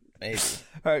right. Maybe.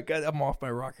 All right, guys. I'm off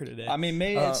my rocker today. I mean,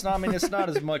 maybe it's not. I mean, it's not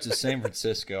as much as San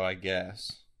Francisco, I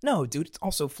guess. No, dude, it's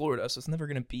also Florida, so it's never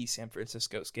gonna be San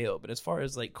Francisco scale. But as far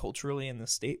as like culturally in the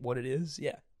state, what it is,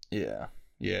 yeah.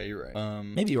 Yeah, you're right.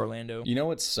 Maybe Orlando. You know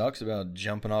what sucks about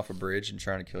jumping off a bridge and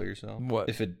trying to kill yourself? What?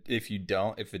 If you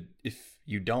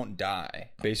don't die,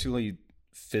 basically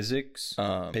physics,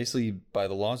 basically by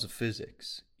the laws of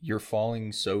physics, you're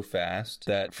falling so fast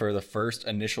that for the first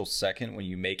initial second when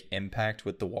you make impact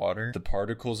with the water, the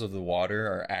particles of the water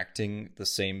are acting the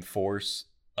same force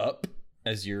up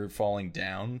as you're falling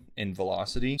down in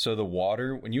velocity. So the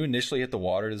water, when you initially hit the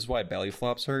water, this is why belly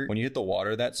flops hurt. When you hit the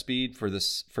water that speed for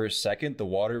a second, the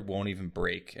water won't even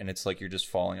break, and it's like you're just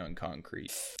falling on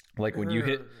concrete. Like when you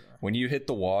hit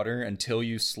the water until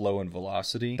you slow in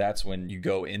velocity, that's when you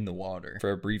go in the water.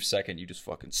 For a brief second, you just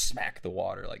fucking smack the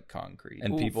water like concrete.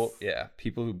 And people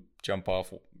who jump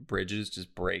off bridges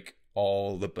just break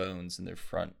all the bones in their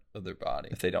front of their body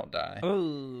if they don't die.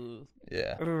 Oh.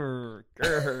 Yeah. You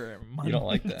don't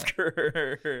like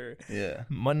that. Yeah.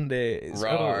 Mondays.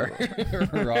 Rar.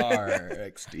 Rar.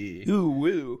 XD. Ooh,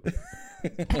 woo.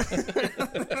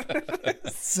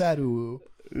 Saru.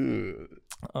 Ooh.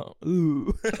 Oh,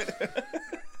 ooh.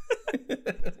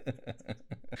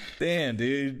 Damn,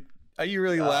 dude. Are you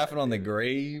really laughing on the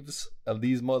graves of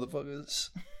these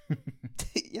motherfuckers?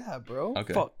 Yeah, bro.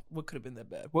 Okay. Fuck. What could have been that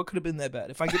bad? What could have been that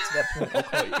bad? If I get to that point, I'll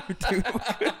call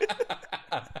you.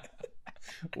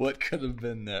 What could have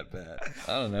been that bad?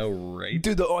 I don't know. Rape?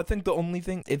 Dude, I think the only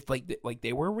thing, if like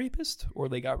they were a rapist or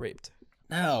they got raped.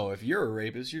 No, if you're a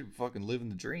rapist, you're fucking living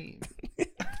the dream.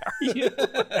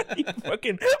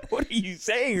 What are you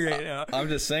saying right now? I'm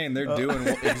just saying they're doing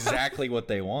exactly what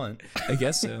they want. I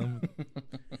guess so.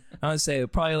 I would say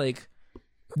probably like,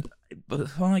 well,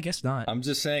 I guess not. I'm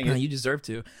just saying you deserve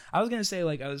to. I was gonna say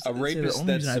like I was a rapist the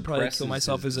only that reason I'd probably kill suppresses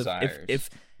myself his is desires. if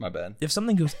My bad. if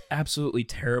something goes absolutely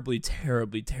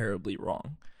terribly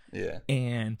wrong. Yeah.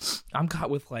 And I'm caught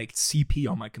with like CP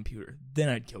on my computer, then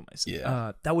I'd kill myself.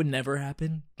 Yeah. That would never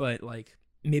happen, but like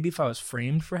maybe if I was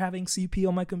framed for having CP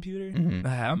on my computer,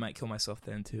 I might kill myself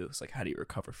then too. It's like, how do you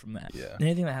recover from that? Yeah.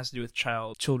 Anything that has to do with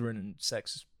children and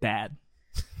sex is bad.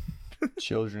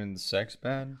 Children sex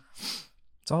bad?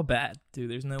 It's all bad, dude.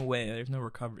 There's no way. There's no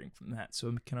recovering from that. So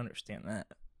I can understand that.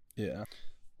 Yeah.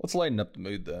 Let's lighten up the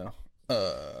mood though.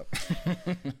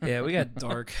 Yeah, we got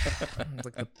dark. It's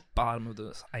like the bottom of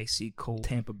the icy cold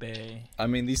Tampa Bay. I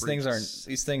mean, these things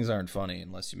aren't funny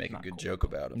unless you make a good joke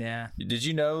about them. Yeah. Did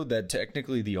you know that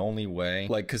technically the only way,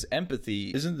 like, because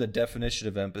empathy isn't the definition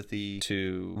of empathy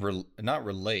to not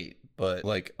relate, but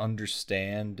like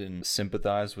understand and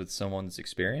sympathize with someone's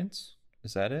experience?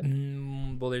 Is that it?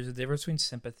 Well, there's a difference between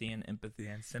sympathy and empathy,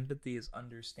 and sympathy is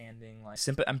understanding. Like,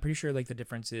 I'm pretty sure like the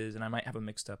difference is, and I might have it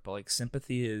mixed up, but like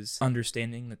sympathy is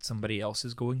understanding that somebody else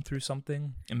is going through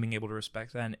something and being able to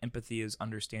respect that, and empathy is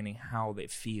understanding how they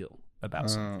feel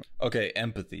about something. Okay,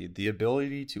 empathy, the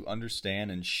ability to understand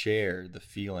and share the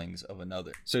feelings of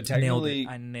another. So technically,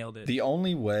 I nailed it. The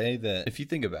only way that, if you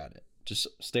think about it, just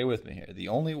stay with me here. The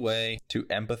only way to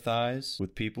empathize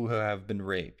with people who have been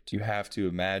raped, you have to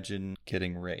imagine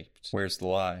getting raped. Where's the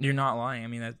lie? You're not lying. I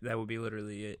mean, that would be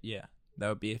literally it. Yeah. That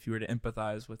would be if you were to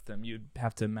empathize with them, you'd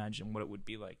have to imagine what it would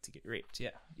be like to get raped.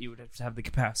 Yeah. You would have to have the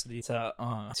capacity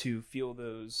to feel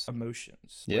those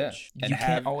emotions. Yeah. Which And you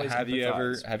can't always have you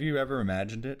empathize. ever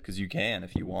imagined it? Because you can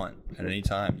if you want at any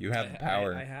time. You have the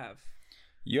power. I have.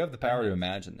 You have the power to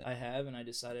imagine it. I have, and I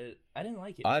decided I didn't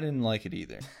like it. I didn't like it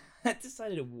either. I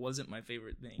decided it wasn't my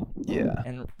favorite thing. Yeah.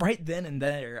 And right then and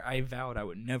there, I vowed I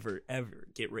would never, ever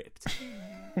get raped.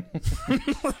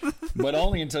 But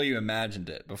only until you imagined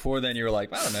it. Before then, you were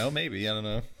like, I don't know, maybe. I don't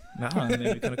know. Nah,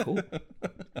 maybe kind of cool.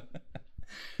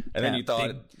 And then you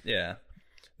thought, yeah.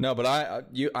 No, but I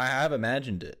have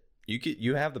imagined it.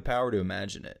 You have the power to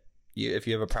imagine it. If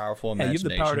you have a powerful imagination.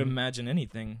 You have the power to imagine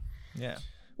anything. Yeah.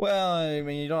 Well, I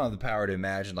mean, you don't have the power to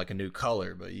imagine like a new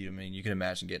color, but you can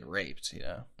imagine getting raped,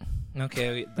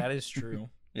 Okay, that is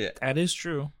true. Yeah. That is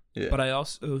true. Yeah. But I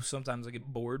also sometimes I get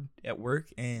bored at work,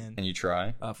 and you try.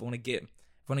 If I want to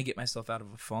get myself out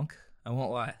of a funk, I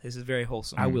won't lie. This is very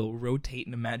wholesome. I will rotate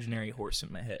an imaginary horse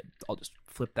in my head. I'll just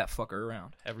flip that fucker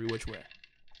around every which way.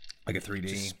 Like a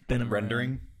 3D spin 'em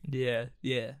rendering. Yeah.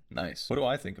 Nice. What do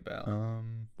I think about?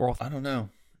 I don't know.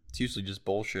 It's usually just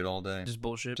bullshit all day. Just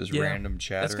bullshit. Just random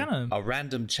chatter. That's kind of a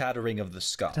random chattering of the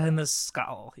skull. In the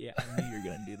skull. Yeah, I knew you were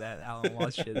gonna do that. Alan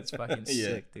Watts shit. It's fucking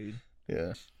sick, dude.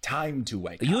 Yeah. Time to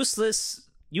wake up.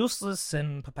 Useless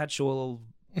and perpetual.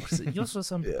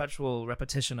 Perpetual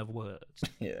repetition of words.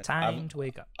 Yeah. Time to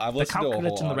wake up. I've listened to a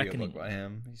whole audiobook by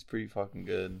him. He's pretty fucking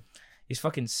good. He's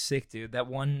fucking sick, dude. That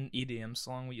one EDM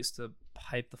song we used to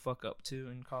hype the fuck up to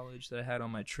in college that I had on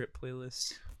my trip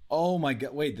playlist. Oh my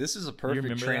god! Wait, this is a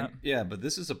perfect that? but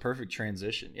this is a perfect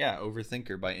transition. Yeah,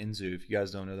 "Overthinker" by Inzu. If you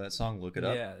guys don't know that song, look it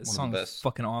up. Yeah, this song is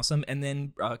fucking awesome. And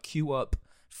then cue up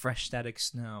 "Fresh Static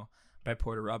Snow" by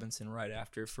Porter Robinson right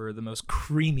after for the most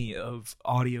creamy of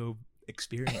audio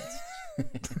experience.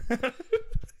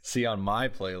 See, on my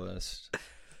playlist,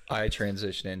 I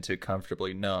transition into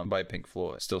Comfortably Numb by Pink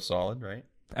Floyd. Still solid, right?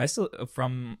 I still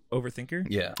from Overthinker.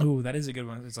 Yeah. Oh, that is a good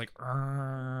one. It's like,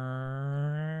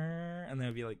 and then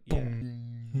it'd be like,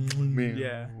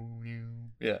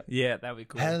 yeah, yeah, that'd be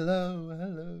cool.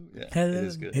 Hello. Yeah, Hello, it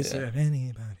is good. is Yeah. there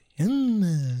anybody in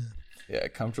there? Yeah,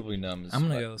 Comfortably Numb is I'm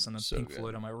gonna like, go listen to so Pink good.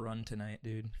 Floyd on my run tonight,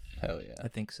 dude. Hell yeah. I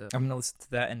think so. I'm gonna listen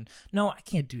to that, and no, I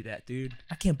can't do that, dude.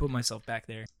 I can't put myself back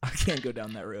there. I can't go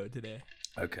down that road today.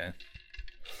 Okay.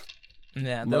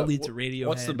 Yeah, But that'll lead to Radiohead.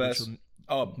 What's the best?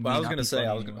 Oh, but I was gonna say,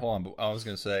 hold anyway. on. But I was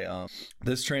gonna say,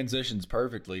 this transitions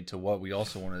perfectly to what we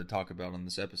also wanted to talk about on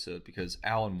this episode because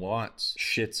Alan Watts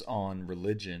shits on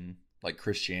religion, like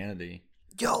Christianity,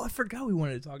 Yo, I forgot we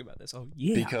wanted to talk about this. Oh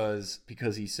yeah,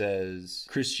 because he says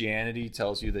Christianity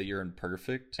tells you that you're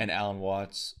imperfect, and Alan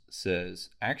Watts says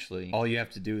actually all you have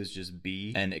to do is just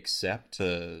be and accept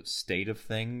the state of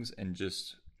things and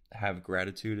just have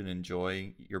gratitude and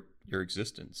enjoy your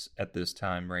existence at this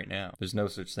time right now. There's no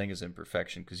such thing as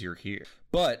imperfection because you're here.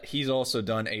 But he's also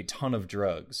done a ton of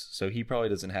drugs, so he probably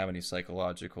doesn't have any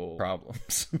psychological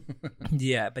problems.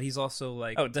 yeah, but he's also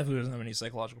like, oh, definitely doesn't have any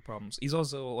psychological problems. He's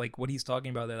also like, what he's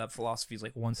talking about there, that philosophy is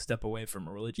like one step away from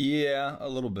a religion. Yeah, a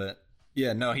little bit.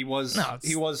 Yeah, no, he was No,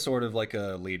 he was sort of like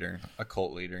a leader, a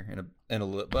cult leader, in a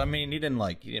little. But I mean, he didn't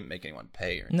make anyone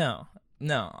pay or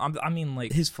No, I mean,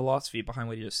 like, his philosophy behind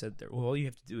what he just said there, well, all you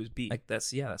have to do is be. Like, that's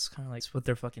kind of like what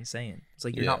they're fucking saying. It's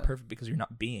like, you're not perfect because you're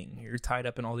not being. You're tied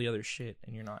up in all the other shit,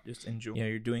 and you're not just enjoying. You know,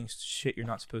 you're doing shit you're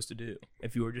not supposed to do.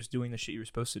 If you were just doing the shit you were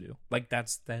supposed to do. Like,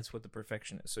 that's what the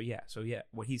perfection is. So yeah,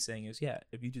 what he's saying is, yeah,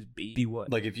 if you just be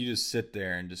what? like if you just sit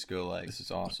there and just go like, this is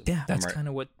awesome. Yeah, that's right. kind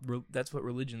of what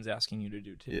religion's asking you to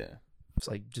do, too. Yeah. It's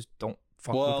like, just don't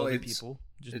fuck with other people.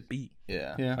 Just be.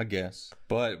 Yeah, I guess.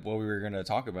 But what we were going to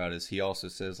talk about is he also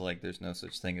says, like, there's no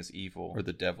such thing as evil or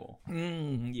the devil.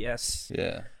 Yes.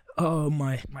 Yeah. Oh,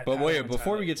 my But wait, Padawan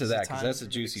before we Tyler, get to is it that, because time that's for a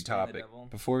me to juicy explain the topic. devil?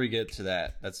 Before we get to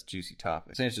that, that's a juicy topic.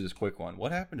 Let's answer this quick one.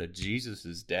 What happened to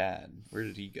Jesus' dad? Where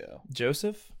did he go?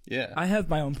 Joseph? Yeah. I have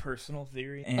my own personal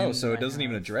theory. And so it I doesn't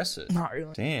even have- address it. Not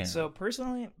really. Damn. So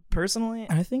personally,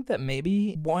 I think that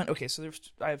maybe one. Okay, so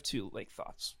I have two like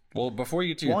thoughts. Well, before you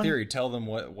get to your One- theory, tell them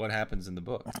what happens in the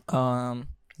book.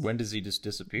 When does he just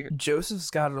disappear? Joseph's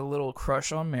got a little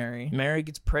crush on Mary. Mary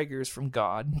gets preggers from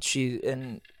God.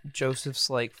 And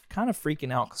Joseph's like kind of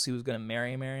freaking out because he was gonna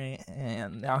marry Mary,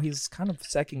 and now he's kind of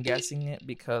second guessing it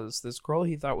because this girl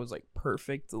he thought was like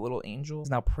perfect, the little angel,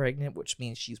 is now pregnant, which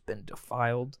means she's been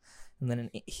defiled. And then,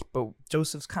 but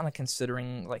Joseph's kind of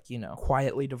considering like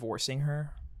quietly divorcing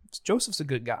her. Joseph's a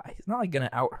good guy. He's not like gonna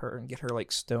out her and get her like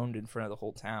stoned in front of the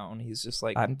whole town. He's just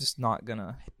like, I'm just not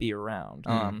gonna be around.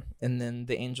 And then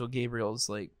the angel Gabriel's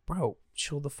like, bro,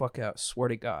 chill the fuck out. Swear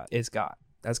to God, it's God.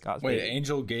 That's God's Wait, baby.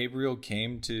 Angel Gabriel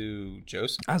came to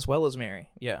Joseph? As well as Mary.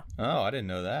 Yeah. Oh, I didn't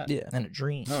know that. Yeah. And a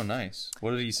dream. Oh, nice.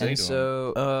 What did he say And to him?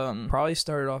 so, probably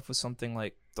started off with something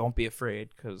like, don't be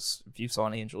afraid, because if you saw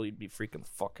an angel, you'd be freaking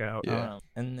the fuck out. Yeah.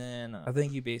 And then I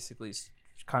think he basically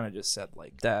kind of just said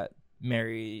like that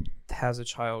Mary has a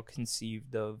child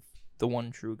conceived of the one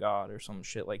true God or some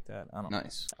shit like that. I don't know.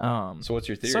 Nice. So So what's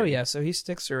your theory? So yeah, so he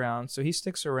sticks around.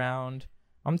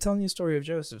 I'm telling you the story of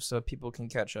Joseph so people can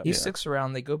catch up. He sticks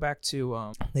around. They go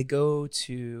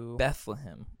to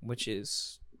Bethlehem, which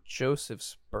is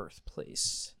Joseph's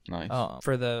birthplace. Nice.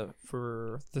 For the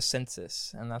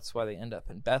census, and that's why they end up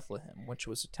in Bethlehem, which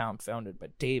was a town founded by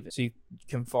David. So you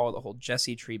can follow the whole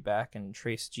Jesse tree back and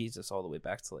trace Jesus all the way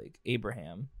back to like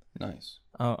Abraham. Nice.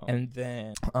 And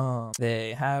then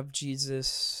they have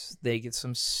Jesus. They get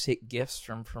some sick gifts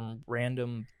from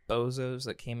random bozos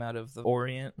that came out of the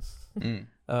Orient,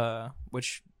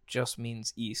 which just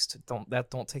means east.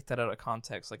 Don't take that out of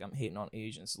context like I'm hating on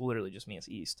Asians. It literally just means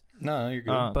east. No, you're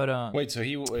good. But wait, so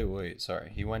wait,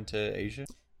 sorry. He went to Asia?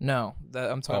 no,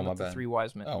 I'm talking my about the bad. three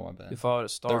wise men. Oh, my bad. Who followed a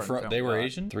star. They were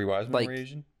Asian? Three wise men Like, were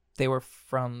Asian? They were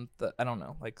from the I don't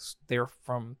know, like they were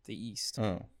from the east,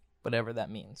 Oh. whatever that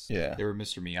means. Yeah. They were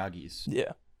Mr. Miyagi's.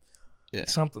 Yeah. Yeah.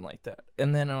 Something like that.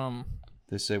 And then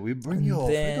They say, we bring And your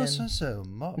then- figures so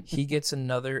much. he's in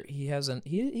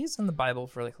the Bible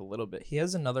for like a little bit. He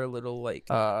has another little like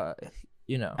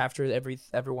after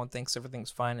everyone thinks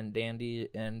everything's fine and dandy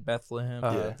in Bethlehem,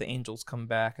 the angels come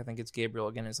back. I think it's Gabriel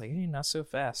again. It's like, hey, not so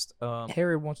fast.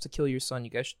 Herod wants to kill your son. You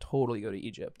guys should totally go to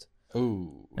Egypt.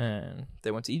 Ooh. And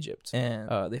they went to Egypt,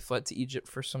 and they fled to Egypt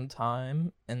for some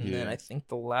time, and then I think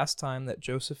the last time that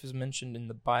Joseph is mentioned in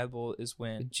the Bible is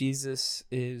when Jesus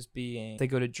is they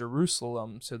go to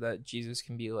Jerusalem so that Jesus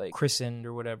can be like christened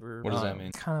or whatever. What does that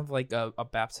mean? Kind of like a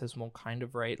baptismal kind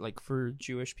of rite, like for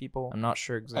Jewish people. I'm not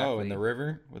sure exactly. Oh, in the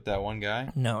river with that one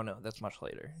guy? No, that's much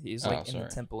later. He's like in sorry. the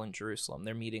temple in Jerusalem.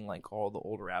 They're meeting like all the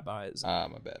old rabbis. My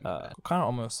bad. Kind of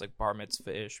almost like bar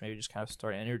mitzvah-ish, maybe just kind of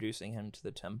start introducing him to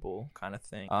the temple kind of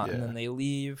thing. And then they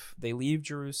leave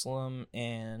Jerusalem,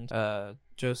 and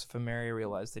Joseph and Mary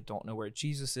realize they don't know where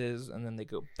Jesus is, and then they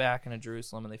go back into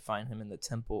Jerusalem and they find him in the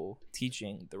temple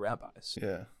teaching the rabbis.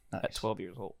 Yeah. Nice. At 12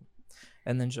 years old.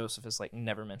 And then Joseph is like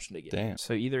never mentioned again. Damn.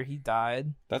 So either he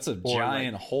died. That's a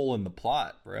giant hole in the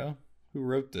plot, bro. Who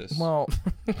wrote this? Well,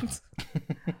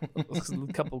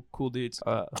 a couple cool dudes.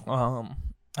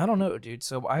 I don't know, dude.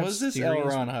 So I was this theories. L.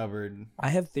 Ron Hubbard? I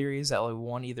have theories that like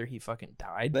one, either he fucking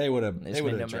died. They would have no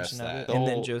addressed that. and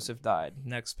then Joseph died.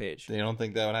 Next page. They don't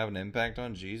think that would have an impact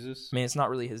on Jesus? I mean, it's not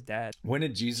really his dad. When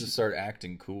did Jesus start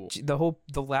acting cool?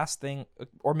 The last thing,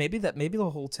 or maybe the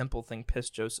whole temple thing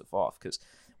pissed Joseph off, because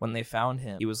when they found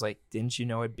him, he was like, "Didn't you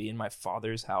know I'd be in my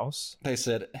father's house?" They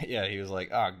said, yeah, he was like,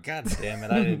 "Oh, god damn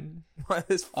it, I didn't. I'm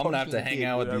gonna have to hang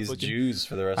out with these Jews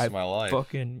for the rest of my life."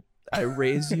 I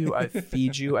raise you, I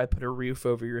feed you, I put a roof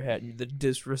over your head. The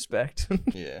disrespect.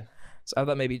 Yeah. So I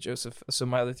thought maybe Joseph. So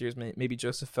my other theory is maybe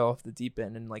Joseph fell off the deep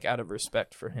end, and like out of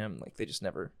respect for him, like they just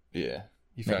never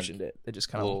mentioned it. They just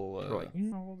kind of were like,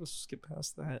 we'll just skip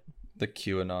past that. The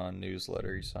QAnon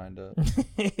newsletter he signed up.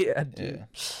 Yeah, dude. Yeah.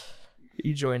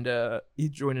 He joined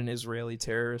an Israeli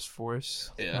terrorist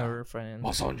force. Yeah.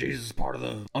 My son Jesus is part of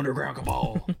the underground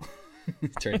cabal.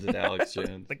 Turns into Alex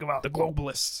Jones. Think about the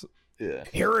globalists. Yeah.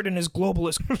 Herod and his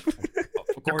globalists.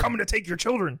 They're coming to take your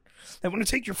children. They want to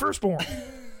take your firstborn.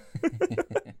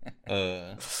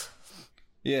 Yeah,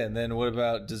 and then what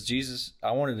about,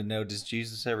 I wanted to know, does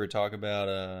Jesus ever talk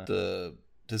about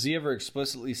does he ever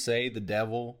explicitly say the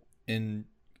devil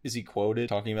is he quoted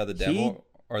talking about the devil?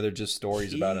 Or are there just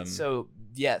stories about him? So,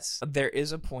 yes, there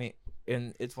is a point,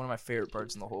 and it's one of my favorite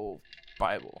parts in the whole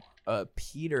Bible. I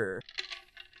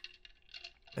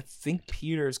think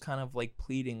Peter is kind of like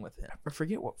pleading with him. I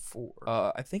forget what for.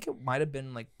 I think it might have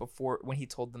been like before, when he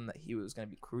told them that he was going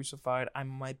to be crucified. I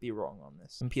might be wrong on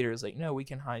this. And Peter is like, "No, we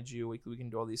can hide you. We can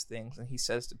do all these things." And he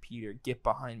says to Peter, "Get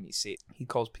behind me, Satan." He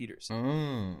calls Peter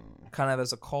Satan. Kind of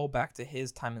as a callback to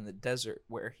his time in the desert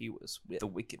where he was with the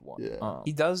wicked one. Yeah.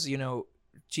 He does,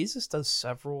 Jesus does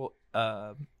several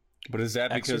but is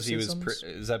that because he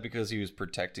was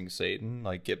protecting Satan?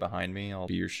 Like, get behind me, I'll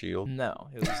be your shield. No,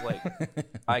 it was like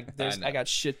I got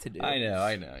shit to do. I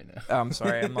know. I'm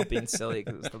sorry, I'm not being silly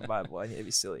because it's the Bible. I need to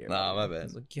be sillier. Nah, my bad.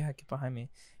 He's like, "Yeah, get behind me."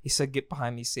 He said, "Get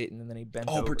behind me, Satan," and then he bent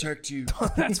over. I'll protect you.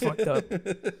 That's fucked up.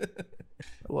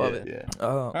 I love it. Yeah.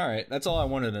 All right, that's all I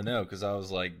wanted to know, because I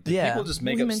was like, did people just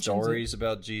make up stories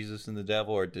about Jesus and the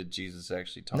devil, or did Jesus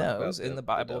actually talk about? No, it was in the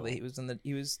Bible that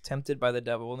he was tempted by the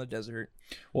devil in the desert.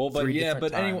 Well,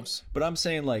 but I'm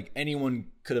saying, like, anyone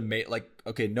could have made, like,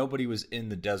 okay, nobody was in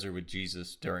the desert with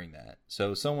Jesus during that,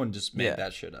 so someone just made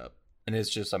that shit up, and it's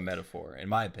just a metaphor, in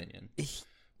my opinion.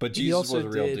 But Jesus was a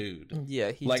real dude.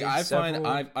 Yeah, I find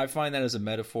that as a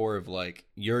metaphor of, like,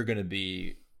 you're gonna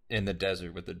be in the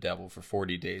desert with the devil for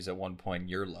 40 days at one point in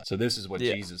your life. So this is what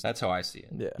Jesus, that's how I see it.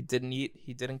 Yeah. He didn't eat,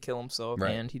 he didn't kill himself,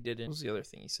 right. And he didn't, what was the other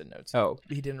thing he said no to? Oh,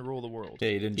 he didn't rule the world. Yeah,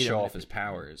 he didn't show off his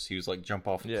powers. He was like, jump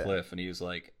off a cliff, and he was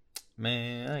like,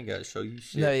 "Man, I ain't gotta show you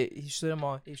shit." No, he showed him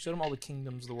all the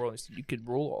kingdoms of the world. He said, "You could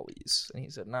rule all these." And he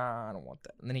said, "Nah, I don't want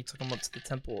that." And then he took him up to the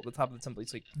temple, the top of the temple.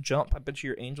 He's like, "Jump, I bet you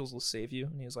your angels will save you."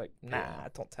 And he was like, "Nah,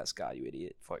 don't test God, you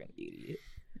idiot. Fucking idiot.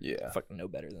 Yeah. I fucking know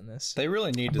better than this." They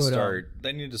really need to start,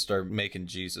 they need to start making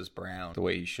Jesus brown the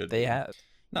way he should be. They have.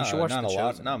 No, not a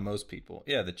lot. Not most people.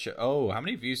 Yeah, how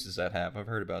many views does that have? I've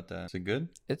heard about that. Is it good?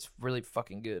 It's really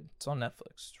fucking good. It's on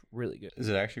Netflix. It's really good. Is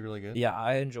it actually really good? Yeah,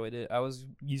 I enjoyed it. I was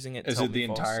using it. Is it the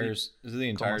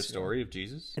entire story of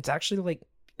Jesus? It's actually like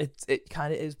it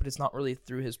kind of is, but it's not really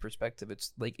through his perspective.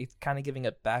 It's like it's kind of giving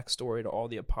a backstory to all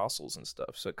the apostles and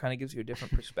stuff. So it kind of gives you a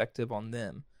different perspective on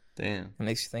them. Damn. It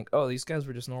makes you think, oh, these guys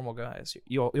were just normal guys.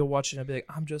 You'll watch it and be like,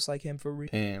 I'm just like him for real.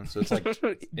 Damn. So it's like,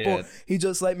 Boy, he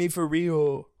just like me for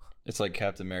real. It's like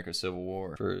Captain America: Civil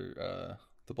War for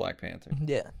the Black Panther.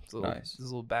 Yeah. Nice.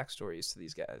 There's little backstories to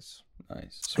these guys.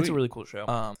 Nice. Sweet. It's a really cool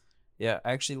show. Yeah,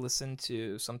 I actually listen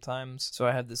to sometimes. So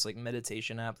I have this like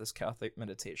meditation app, this Catholic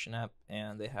meditation app,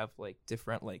 and they have like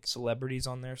different like celebrities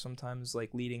on there. Sometimes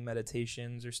like leading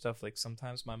meditations or stuff. Like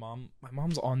sometimes my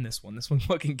mom's on this one. This one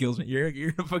fucking kills me. You're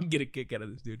gonna fucking get a kick out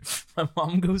of this, dude. My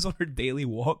mom goes on her daily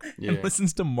walk and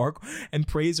listens to Mark and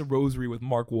prays a rosary with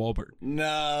Mark Wahlberg.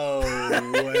 No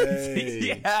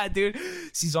way. Yeah, dude.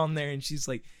 She's on there and she's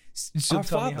like. She'll Our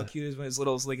tell me Father. how cute it is when his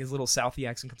little Southie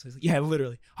accent comes. He's like, yeah,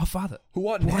 literally, our Father, Who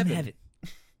art in heaven.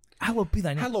 hallowed be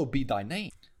thy name. Hallowed be thy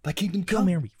name. Thy kingdom Hail come.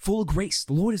 Mary, full of grace,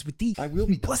 the Lord is with thee. Thy will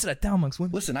be done. Blessed art thou amongst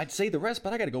women. Listen, I'd say the rest,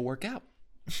 but I gotta go work out.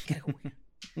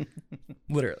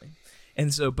 Literally.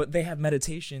 And so, but they have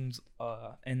meditations,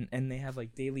 and they have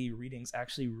like daily readings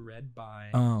actually read by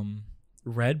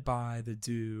the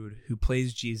dude who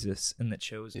plays Jesus in that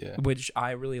shows, which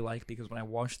I really like because when I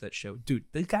watched that show, dude,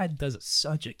 this guy does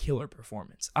such a killer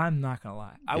performance. I'm not gonna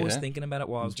lie. I was thinking about it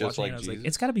while I was Just watching like it. I was Jesus? like,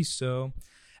 it's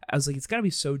gotta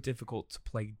be so difficult to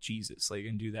play Jesus, like,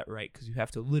 and do that right, because you have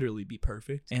to literally be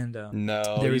perfect. And No,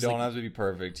 there you was, don't like- have to be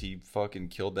perfect. He fucking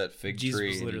killed that fig Jesus tree.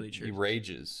 was and literally he true.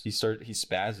 rages. He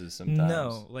spazzes sometimes.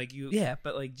 No, like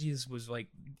but like Jesus was like,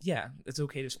 yeah, it's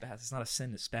okay to spaz. It's not a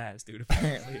sin to spaz, dude.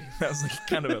 Apparently, that was like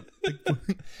kind of a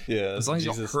Yeah, as long as you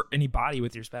don't Jesus. hurt any body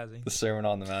with your spazzing. The Sermon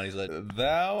on the Mount. He's like,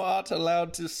 "Thou art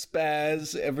allowed to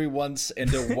spaz every once in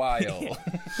a while."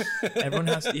 Everyone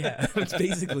has to, yeah, that's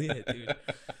basically it, dude.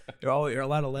 You're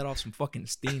allowed to let off some fucking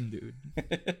steam, dude.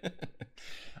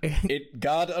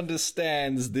 God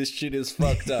understands this shit is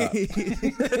fucked up. You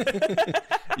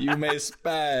may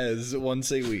spaz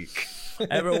once a week.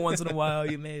 Every once in a while,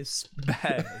 you may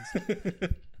spaz.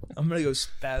 I'm gonna go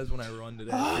spaz when I run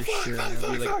today for sure. I'm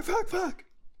gonna be like, Fuck.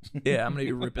 yeah, I'm gonna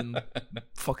be ripping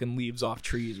fucking leaves off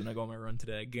trees when I go on my run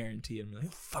today. I guarantee it. I'm like,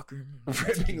 fucker.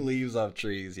 Ripping leaves off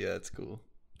trees. Yeah, that's cool.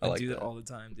 I like do that that. all the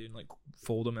time, dude. Like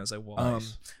fold them as I walk.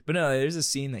 Nice. But no, there's a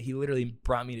scene that he literally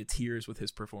brought me to tears with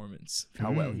his performance.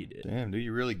 How well he did. Damn, dude,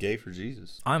 you're really gay for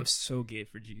Jesus. I'm so gay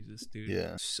for Jesus, dude.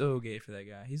 Yeah. So gay for that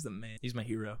guy. He's the man. He's my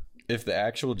hero. If the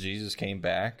actual Jesus came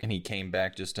back and he came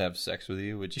back just to have sex with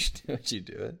you, would you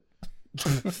do it?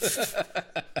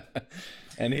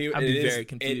 And I'd be very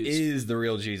confused. It is the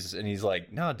real Jesus, and he's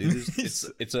like, "No, dude, it's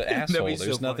an asshole. be so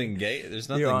There's funny. nothing gay. There's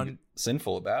nothing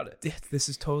sinful about it." Yeah, this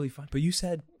is totally fine. But you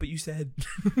said, but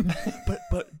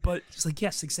it's like,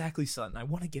 yes, exactly, son. I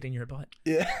want to get in your butt.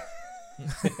 Yeah.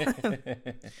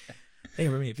 Hey,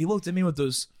 Remy, if you looked at me with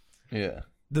those Yeah.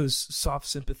 soft,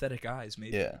 sympathetic eyes,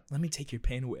 maybe. Yeah. Let me take your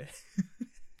pain away.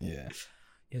 Yeah.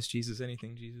 Yes, Jesus.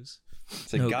 Anything, Jesus.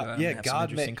 It's like God. I'm gonna Yeah, have some God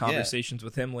interesting made conversations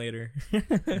with him later.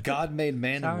 God made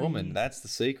man and Sorry. woman. That's the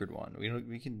sacred one.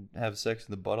 We can have sex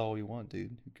in the butt all we want,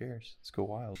 dude. Who cares? Let's go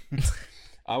wild.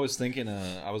 I was thinking.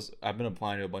 I've been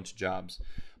applying to a bunch of jobs.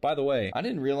 By the way, I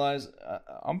didn't realize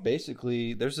I'm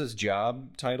basically there's this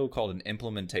job title called an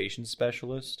implementation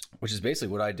specialist, which is basically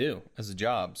what I do as a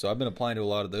job. So I've been applying to a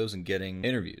lot of those and getting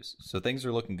interviews. So things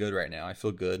are looking good right now. I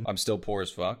feel good. I'm still poor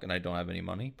as fuck and I don't have any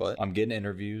money, but I'm getting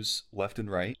interviews left and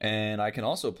right. And I can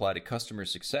also apply to customer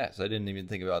success. I didn't even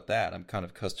think about that. I'm kind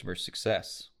of customer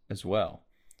success as well.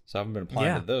 So I haven't been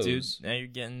applying to those. Dude, now you're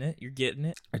getting it. You're getting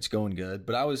it. It's going good.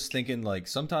 But I was thinking, like,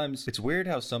 sometimes it's weird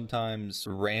how sometimes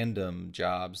random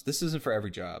jobs, this isn't for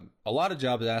every job. A lot of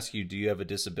jobs ask you, do you have a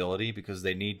disability? Because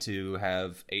they need to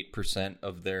have 8%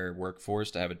 of their workforce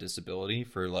to have a disability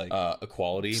for, like,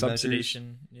 equality measures.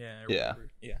 Subsidization. Yeah. Yeah.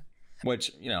 Yeah.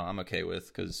 Which, I'm okay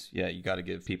with because, you got to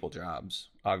give people jobs.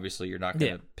 Obviously, you're not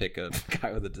going to pick a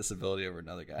guy with a disability over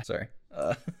another guy. Sorry.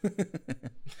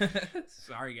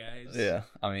 Sorry, guys. Yeah.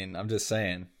 I mean, I'm just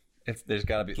saying. If there's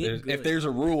got to be, Get if good. there's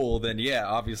a rule, then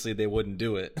obviously they wouldn't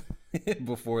do it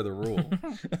before the rule.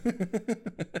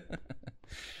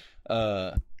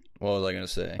 What was I going to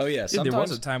say? Oh, yeah. Dude, there was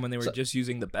Sometimes, a time when they were just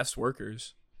using the best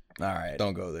workers. all right.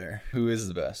 Don't go there. Who is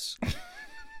the best?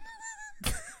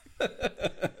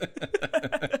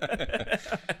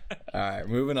 All right,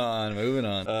 moving on.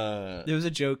 There was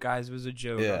a joke, guys. It was a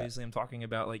joke. Yeah. Obviously, I'm talking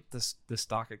about like the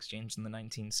stock exchange in the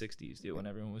 1960s, dude, when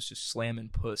everyone was just slamming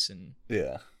puss and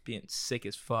being sick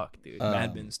as fuck, dude,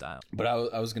 Mad Men style. But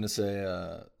I was gonna say,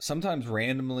 sometimes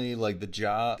randomly, like the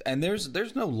job, and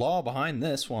there's no law behind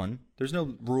this one. There's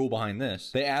no rule behind this.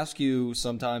 They ask you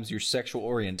sometimes your sexual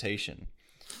orientation,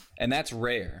 and that's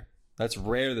rare. That's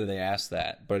rare that they ask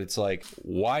that, but it's like,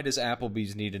 why does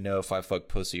Applebee's need to know if I fuck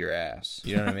pussy or ass?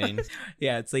 You know what I mean?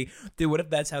 Yeah, it's like, dude, what if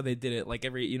that's how they did it? Like how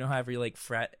every like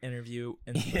frat interview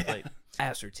and like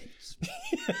ass or titties.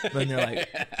 Then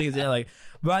they're like,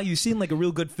 well, you seem like a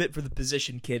real good fit for the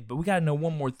position, kid, but we gotta know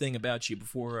one more thing about you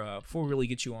before we really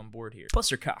get you on board here.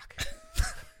 Puss or cock?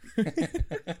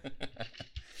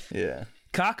 Yeah.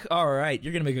 Cock, all right,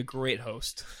 you're gonna make a great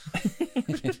host.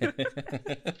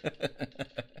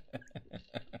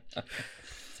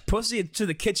 Pussy to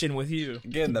the kitchen with you.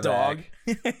 Get in the dog.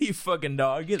 bag. You fucking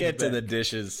dog. Get to the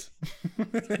dishes.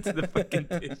 Get to the fucking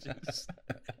dishes.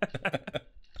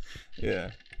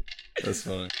 Yeah, that's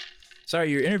funny.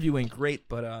 Sorry, your interview went great,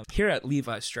 but here at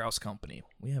Levi Strauss Company,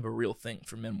 we have a real thing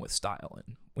for men with style.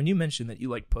 And when you mentioned that you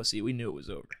like pussy, we knew it was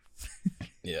over.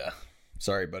 Yeah.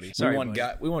 Sorry, buddy. Sorry,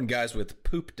 we want guys with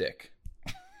poop dick.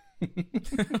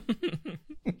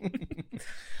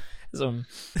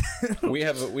 We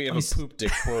have a poop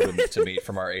dick quota to meet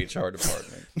from our HR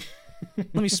department.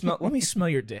 Let me smell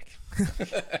your dick.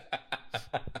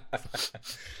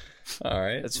 All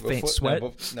right. That's faint sweat.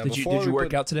 Did you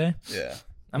work out today? Yeah.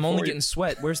 I'm only getting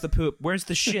sweat. Where's the poop? Where's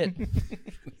the shit?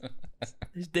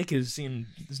 His dick has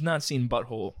not seen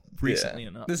butthole recently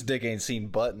enough. This dick ain't seen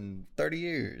butt in 30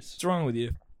 years. What's wrong with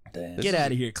you? Damn. Get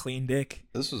out of here, clean dick.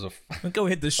 This was a... Go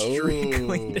hit the street,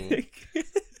 clean dick.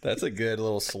 That's a good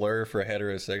little slur for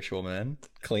heterosexual men.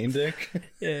 Clean dick?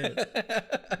 Yeah.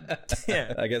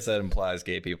 Yeah. I guess that implies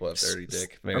gay people have dirty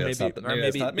dick. Maybe that's not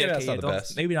the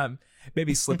best. Maybe not.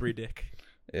 Maybe slippery dick.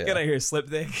 Yeah. Get out of here, slip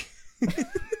dick.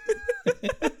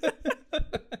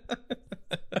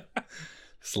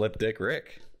 Slip dick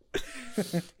Rick.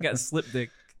 Got slip dick.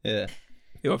 Yeah.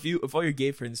 Yo, if all your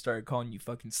gay friends started calling you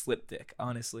fucking slip dick,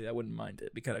 honestly, I wouldn't mind it.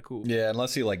 It'd be kind of cool. Yeah,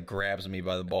 unless he like grabs me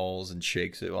by the balls and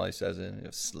shakes it while he says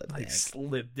it. Slip Like dick.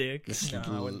 slip dick. No,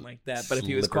 I wouldn't like that. But if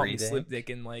he was calling me slip dick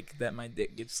and like that, my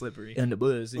dick gets slippery. In the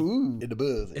buzzy. Ooh, in the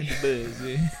buzz. In the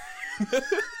buzzy.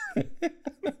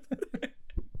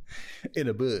 In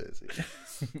a buzz.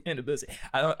 And a busy.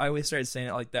 I always started saying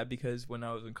it like that because when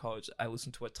I was in college, I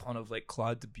listened to a ton of like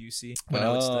Claude Debussy when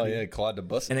I would study. Yeah, Claude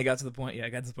Debussy. And it got to the point. Yeah, I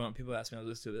got to the point when people asked me, I was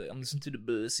listening to it. Like, I'm listening to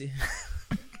Debussy.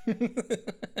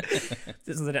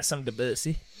 This is that some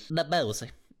Debussy. Debussy.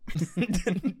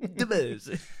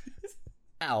 Debussy.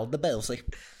 Ow, Debussy.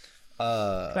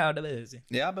 Cloud Debussy.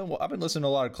 Yeah, I've been listening to a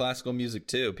lot of classical music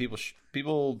too.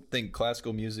 People think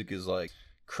classical music is like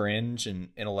cringe and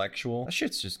intellectual. That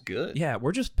shit's just good. Yeah,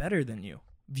 we're just better than you.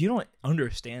 You don't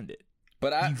understand it.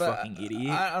 But fucking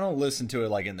idiot. I don't listen to it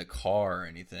like in the car or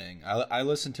anything. I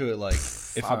listen to it like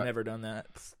if I've never done that.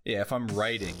 Yeah, if I'm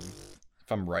writing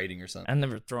or something. I've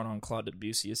never thrown on Claude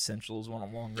Debussy Essentials on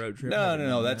a long road trip.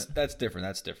 No. That's different.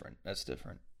 That's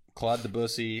different. Claude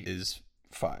Debussy is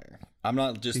fire. I'm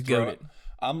not just throwing.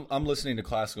 I'm listening to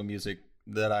classical music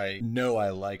that I know I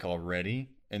like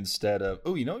already instead of.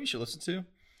 Oh, you know what you should listen to?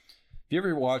 Have you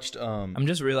ever watched? I'm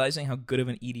just realizing how good of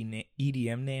an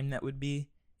EDM name that would be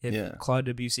if Claude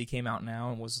Debussy came out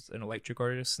now and was an electric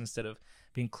artist instead of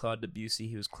being Claude Debussy.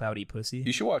 He was Cloudy Pussy.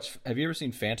 You should watch. Have you ever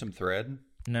seen Phantom Thread?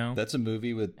 No. That's a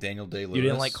movie with Daniel Day-Lewis. You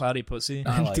didn't like Cloudy Pussy?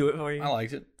 Do it for you. I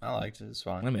liked it. It's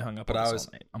fine. Let me hung up. But on this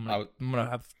all night. I'm gonna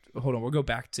have. Hold on, we'll go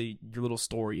back to your little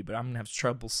story, but I'm gonna have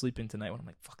trouble sleeping tonight when I'm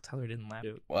like, fuck, Tyler didn't laugh.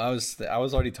 Well, I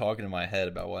was already talking in my head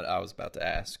about what I was about to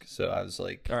ask, so I was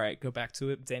like, all right, go back to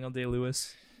it. Daniel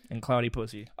Day-Lewis and Cloudy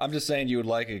Pussy. I'm just saying you would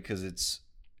like it because it's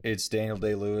Daniel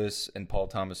Day-Lewis and Paul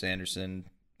Thomas Anderson,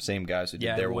 same guys who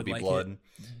did There Will Be Blood.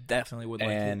 Definitely would like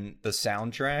it. And the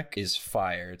soundtrack is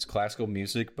fire. It's classical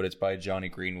music, but it's by Johnny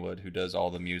Greenwood, who does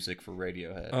all the music for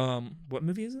Radiohead. What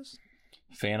movie is this?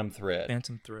 Phantom Thread.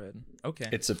 Okay.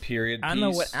 It's a period piece. I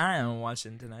know what I am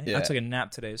watching tonight. Yeah. I took a nap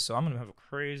today, so I'm gonna have a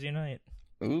crazy night.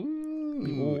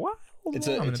 Ooh. What? I'm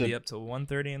gonna be up till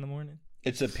 1:30 in the morning.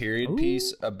 It's a period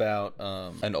piece about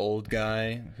an old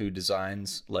guy who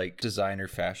designs like designer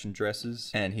fashion dresses,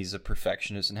 and he's a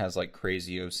perfectionist and has like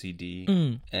crazy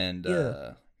OCD, and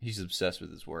he's obsessed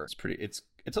with his work.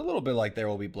 It's a little bit like There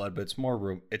Will Be Blood, but it's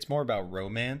more about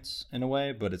romance in a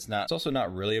way, but it's not. It's also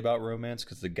not really about romance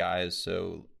because the guy is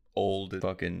so old and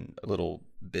fucking a little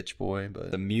bitch boy.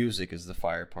 But the music is the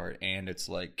fire part, and it's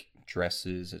like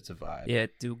dresses. It's a vibe. Yeah,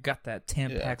 dude, got that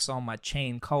Tampax on my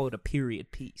chain. Call it a period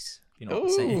piece. You know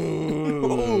what I'm saying?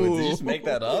 Ooh, did you just make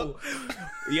that up?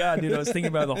 Yeah, dude, I was thinking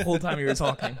about it the whole time you were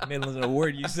talking. I didn't listen to a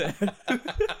word you said.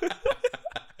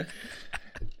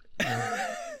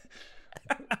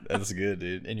 That's good,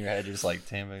 dude. In your head, you're just like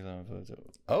Tampax on my photo.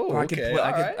 Oh, I okay.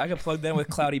 I could plug that with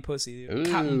Cloudy Pussy, dude.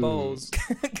 Cotton balls.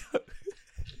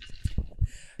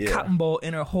 Yeah. Cotton ball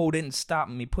in her hole didn't stop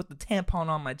me. Put the tampon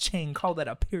on my chain. Call that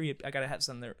a period. I gotta have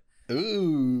something there.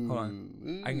 Ooh. Hold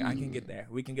on. I can get there.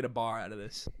 We can get a bar out of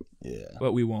this. Yeah.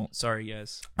 But we won't. Sorry,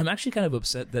 guys. I'm actually kind of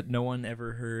upset that no one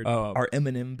ever heard our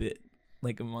Eminem bit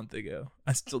like a month ago.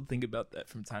 I still think about that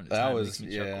from time to time. That It was,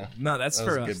 makes me yeah. chuckle. No, that's That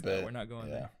for was a us, good though. bit. We're not going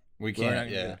there. We We're not can't, gonna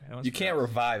yeah. do it. That one's You for can't us.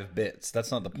 revive bits.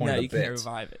 That's not the point No, of the you bits. can't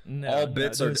revive it. No, All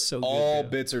bits that are was so good, all though.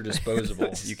 bits are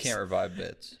disposable. You can't revive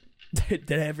bits.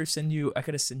 Did I ever send you? I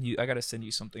gotta send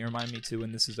you something. Remind me too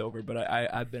when this is over. But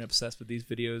I've been obsessed with these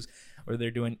videos where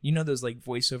they're doing, those like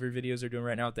voiceover videos they're doing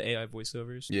right now with the AI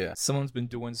voiceovers. Yeah. Someone's been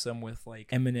doing some with like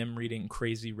Eminem reading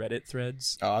crazy Reddit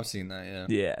threads. Oh, I've seen that. Yeah.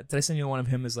 Yeah. Did I send you one of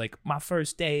him as like my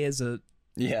first day as a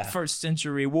first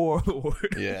century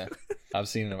warlord? Yeah.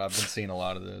 I've been seeing a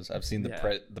lot of those. I've seen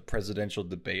the presidential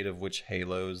debate of which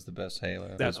Halo is the best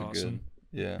Halo. That's those are awesome.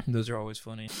 Good. Yeah. Those are always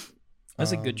funny.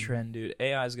 That's a good trend, dude.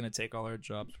 AI is going to take all our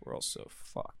jobs. We're all so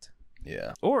fucked.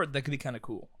 Yeah. Or that could be kind of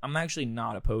cool. I'm actually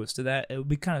not opposed to that. It would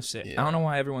be kind of sick. Yeah. I don't know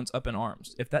why everyone's up in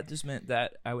arms. If that just meant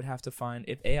that I would have to find,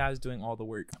 if AI is doing all the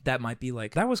work, that might be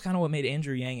like, that was kind of what made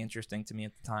Andrew Yang interesting to me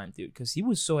at the time, dude. Because he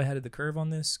was so ahead of the curve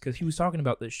on this. Because he was talking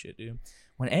about this shit, dude.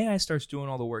 When AI starts doing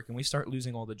all the work and we start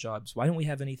losing all the jobs, why don't we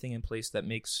have anything in place that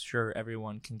makes sure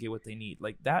everyone can get what they need?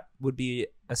 Like, that would be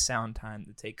a sound time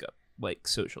to take up, like,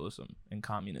 socialism and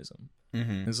communism.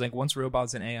 Mm-hmm. It's like once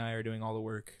robots and AI are doing all the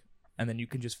work, and then you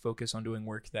can just focus on doing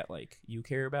work that like you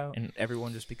care about, and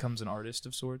everyone just becomes an artist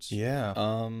of sorts. Yeah.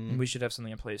 And we should have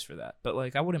something in place for that. But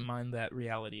like, I wouldn't mind that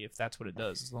reality if that's what it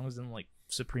does, as long as it doesn't like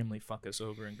supremely fuck us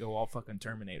over and go all fucking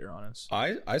Terminator on us.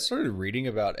 I started reading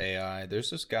about AI.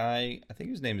 There's this guy, I think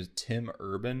his name is Tim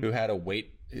Urban, who had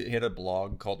a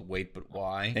blog called Wait But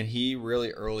Why, and he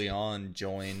really early on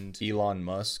joined Elon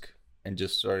Musk and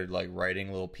just started like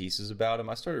writing little pieces about him.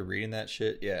 I started reading that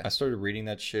shit. Yeah, I started reading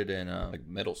that shit in like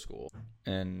middle school,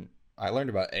 and I learned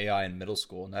about AI in middle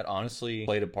school, and that honestly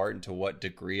played a part into what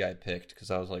degree I picked, because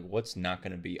I was like, what's not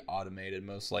going to be automated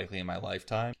most likely in my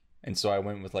lifetime? And so I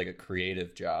went with like a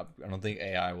creative job. I don't think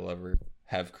AI will ever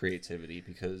have creativity,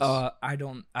 because I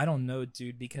don't know,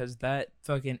 dude, because that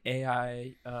fucking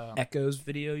AI Echoes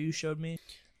video you showed me,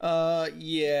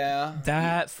 yeah,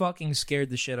 that fucking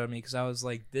scared the shit out of me, because I was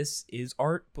like, this is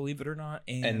art, believe it or not,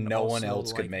 and no also, one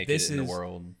else could like, make it in the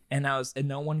world, and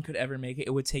no one could ever make it.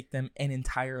 It would take them an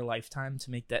entire lifetime to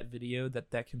make that video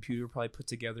that computer probably put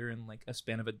together in like a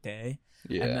span of a day.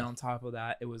 Yeah. And then on top of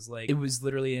that, it was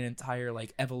literally an entire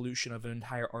like evolution of an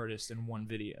entire artist in one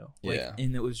video. Like, yeah.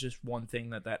 And it was just one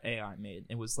thing that AI made.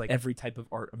 It was like every type of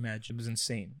art imagined. It was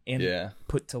insane. And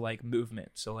put to like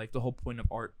movement. So like the whole point of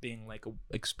art being like a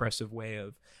expressive way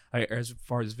of, as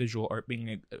far as visual art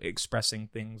being expressing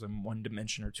things in 1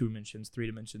 dimension or 2 dimensions, 3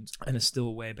 dimensions in a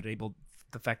still way, but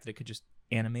the fact that it could just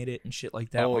animate it and shit like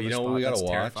that. Oh, you know what we gotta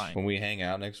watch terrifying. when we hang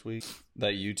out next week?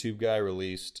 That YouTube guy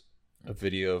released a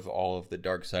video of all of the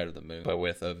Dark Side of the Moon, but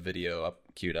with a video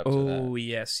queued up to that. Oh,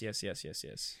 yes.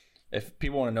 If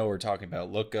people want to know what we're talking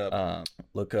about, look up.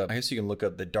 I guess you can look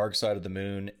up the Dark Side of the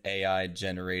Moon AI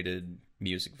generated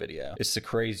music video. It's the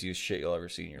craziest shit you'll ever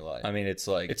see in your life. I mean, it's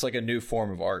like a new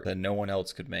form of art that no one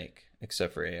else could make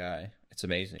except for AI. It's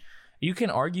amazing. You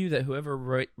can argue that whoever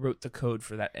wrote the code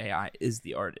for that AI is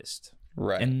the artist,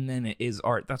 right? And then it is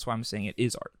art. That's why I'm saying it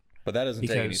is art. But that doesn't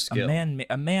take any skill.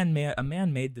 A man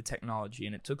made the technology,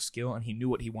 and it took skill, and he knew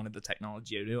what he wanted the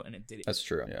technology to do, and it did it. That's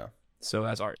true. Yeah. So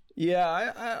that's art. Yeah,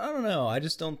 I don't know. I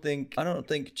don't think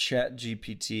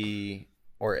ChatGPT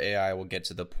or AI will get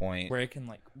to the point where it can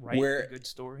like write a good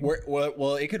story.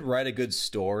 Well, it could write a good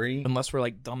story, unless we're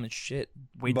like dumb as shit,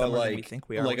 way dumber than we think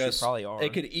we are. Like which we probably are.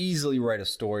 It could easily write a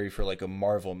story for like a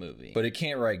Marvel movie, but it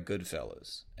can't write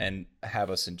Goodfellas and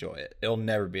have us enjoy it. It'll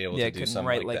never be able to do something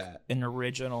write like that. An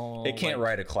original. It can't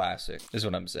write a classic. Is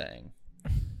what I'm saying.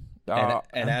 And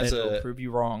as it'll prove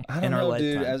you wrong. I don't know,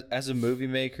 dude. As a movie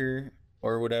maker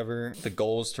or whatever, the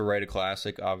goal is to write a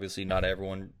classic. Obviously, not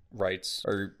everyone writes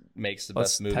or makes the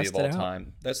best movie of all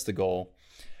time. That's the goal.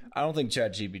 I don't think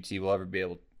ChatGPT will ever be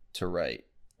able to write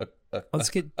Let's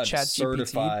get ChatGPT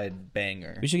certified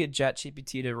banger. We should get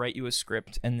ChatGPT to write you a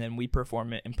script, and then we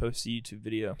perform it and post a YouTube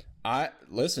video. I've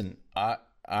written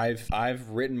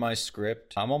my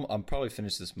script. I'm probably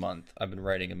finished this month. I've been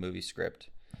writing a movie script,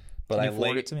 but Can you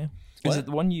forward it to me? Is it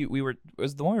the one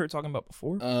was the one we were talking about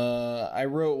before? I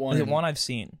wrote one. Is it one I've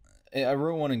seen? I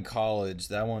wrote one in college.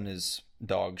 That one is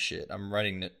dog shit. I'm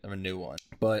writing a new one,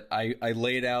 but I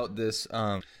laid out this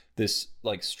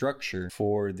like structure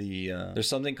for the there's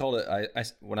something called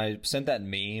when I sent that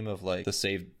meme of like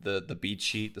the beat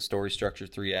sheet, the story structure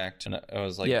 3-act, and I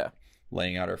was like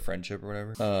laying out our friendship or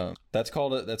whatever. That's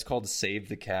called Save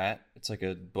the Cat. It's like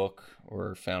a book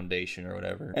or foundation or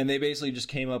whatever. And they basically just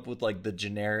came up with like the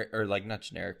generic, or like not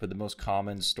generic, but the most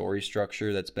common story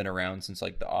structure that's been around since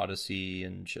like the Odyssey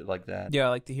and shit like that. Yeah,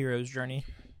 like the hero's journey.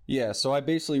 Yeah, so I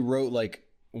basically wrote like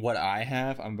what I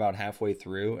have. I'm about halfway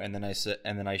through, and then I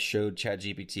showed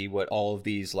ChatGPT what all of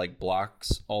these like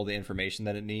blocks, all the information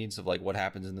that it needs of like what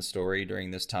happens in the story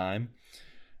during this time.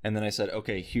 And then I said,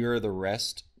 okay, here are the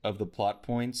rest of the plot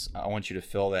points. I want you to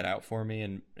fill that out for me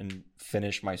and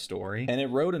finish my story. And it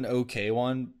wrote an okay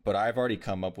one, but I've already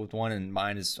come up with one, and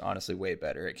mine is honestly way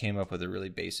better. It came up with a really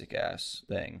basic ass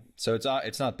thing. So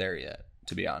it's not there yet,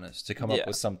 to be honest. To come up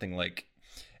with something like,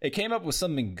 it came up with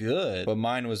something good, but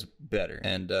mine was better.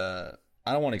 And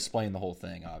I don't want to explain the whole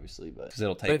thing, obviously, but because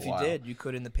it'll take a while. But if you did, you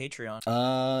could in the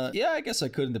Patreon. Yeah, I guess I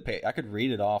could in the I could read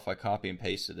it off. I copy and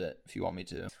pasted it if you want me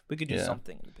to. We could do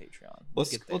something in the Patreon.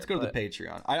 Let's go to the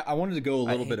Patreon. I wanted to go a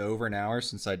little bit over an hour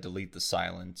since I delete the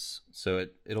silence, so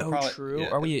it'll probably. True. Yeah,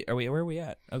 are we? Where are we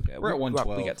at? Okay, we're at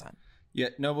 112. We got time. Yeah.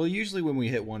 No. Well, usually when we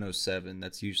hit 107,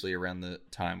 that's usually around the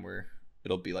time where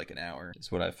it'll be like an hour.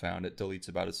 Is what I found. It deletes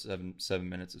about a 7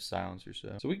 minutes of silence or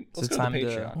so. So let's go to the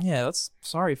Patreon.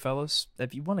 Sorry, fellas.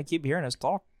 If you want to keep hearing us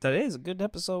talk, today is a good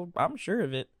episode. I'm sure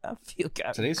of it. I feel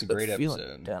today's a great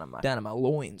episode. Down in my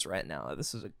loins right now.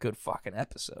 This is a good fucking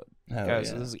episode.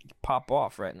 Guys, this is pop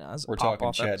off right now. We're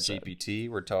talking Chat GPT.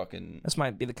 We're talking. This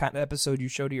might be the kind of episode you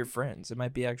show to your friends. It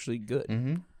might be actually good.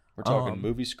 Mm-hmm. We're talking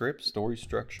movie script, story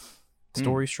structure.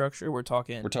 We're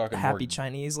talking happy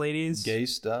Chinese ladies, gay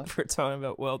stuff. We're talking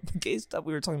about gay stuff.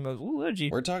 We were talking about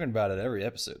we're talking about it every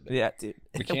episode, baby. Yeah, dude.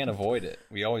 We can't avoid it.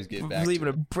 We always get back leaving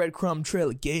to a breadcrumb trail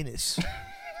of gayness.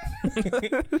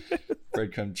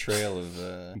 Breadcrumb trail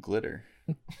of glitter.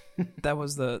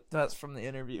 That's from the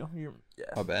interview.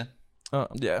 My bad. Oh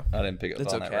yeah, I didn't pick up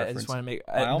on that reference. I just want to make.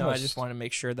 I just want to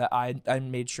make sure that I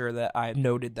made sure that I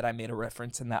noted that I made a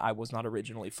reference and that I was not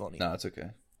originally funny. No, it's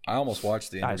okay. I almost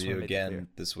watched the interview again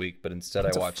this week, but instead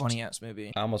I watched a funny ass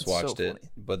movie. I almost watched it,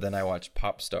 but then I watched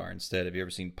Popstar instead. Have you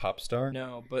ever seen Popstar?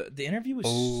 No, but the interview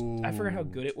was. I forgot how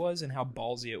good it was and how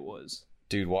ballsy it was.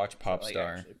 Dude, watch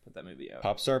Popstar. Put that movie out.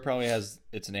 Popstar probably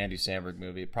it's an Andy Samberg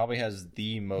movie. It probably has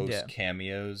the most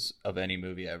cameos of any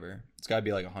movie ever. It's got to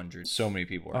be like 100. So many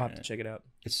people are in it. I'll have to check it out.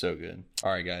 It's so good.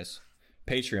 All right, guys.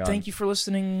 Patreon. Thank you for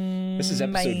listening. This is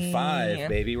episode 5,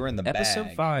 baby. We're in the bag.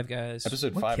 Episode 5, guys.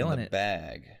 Episode 5 in the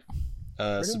bag.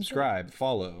 Subscribe,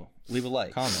 follow, leave a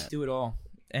like, comment. Do it all.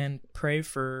 And pray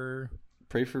for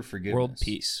forgiveness. World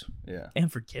peace. Yeah.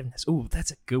 And forgiveness. Ooh,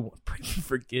 that's a good one. Pray for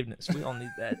forgiveness. We all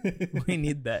need that. We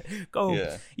need that. Go.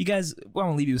 Yeah. You guys, I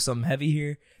want to leave you with something heavy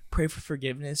here. Pray for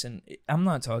forgiveness. And I'm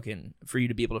not talking for you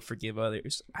to be able to forgive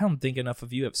others. I don't think enough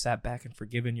of you have sat back and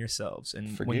forgiven yourselves.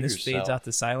 And when this fades out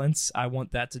to silence, I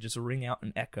want that to just ring out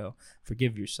and echo.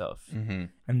 Forgive yourself. Mm-hmm.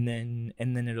 And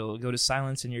then it'll go to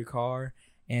silence in your car.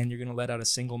 And you're gonna let out a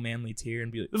single manly tear and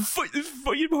be like, "Fuck this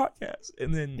fucking podcast,"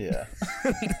 and then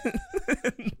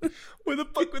why the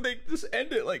fuck would they just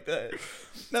end it like that?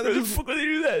 Now, why the fuck would they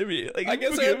do that to me? Like, I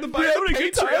guess I have to buy a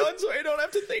Patreon so I don't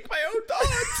have to think my own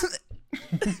thoughts.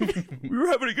 We were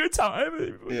having a good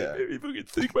time. Yeah, made me fucking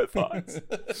think my thoughts.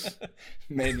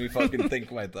 Made me fucking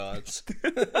think my thoughts.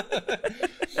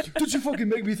 Did you fucking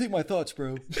make me think my thoughts,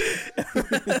 bro?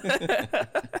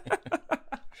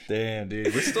 Damn,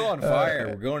 dude, we're still on fire.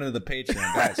 We're going to the Patreon,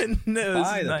 guys.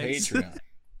 Buy the Patreon.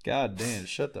 God damn,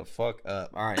 shut the fuck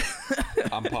up. All right,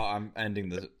 I'm ending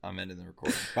the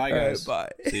recording. Bye, guys. All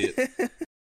right, bye. See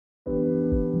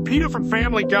you. Peter from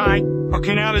Family Guy.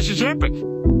 Okay, now this is epic.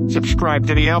 Subscribe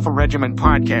to the Alpha Regiment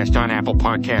podcast on Apple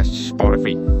Podcasts,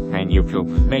 Spotify, and YouTube.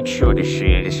 Make sure to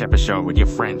share this episode with your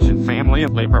friends and family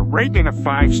and leave a rating of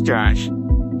 5 stars.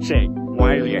 Say,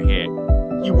 while you're here,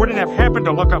 you wouldn't have happened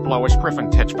to look up Lois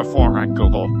Griffin tits before on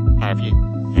Google, have you?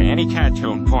 Or any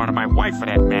cartoon porn of my wife, for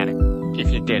that matter. If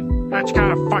you did, that's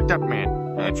kind of fucked up,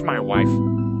 man. That's my wife.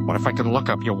 What if I could look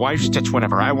up your wife's tits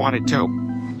whenever I wanted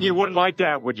to? You wouldn't like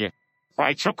that, would you?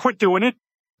 Right, so quit doing it.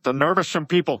 The nervous some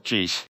people, geez.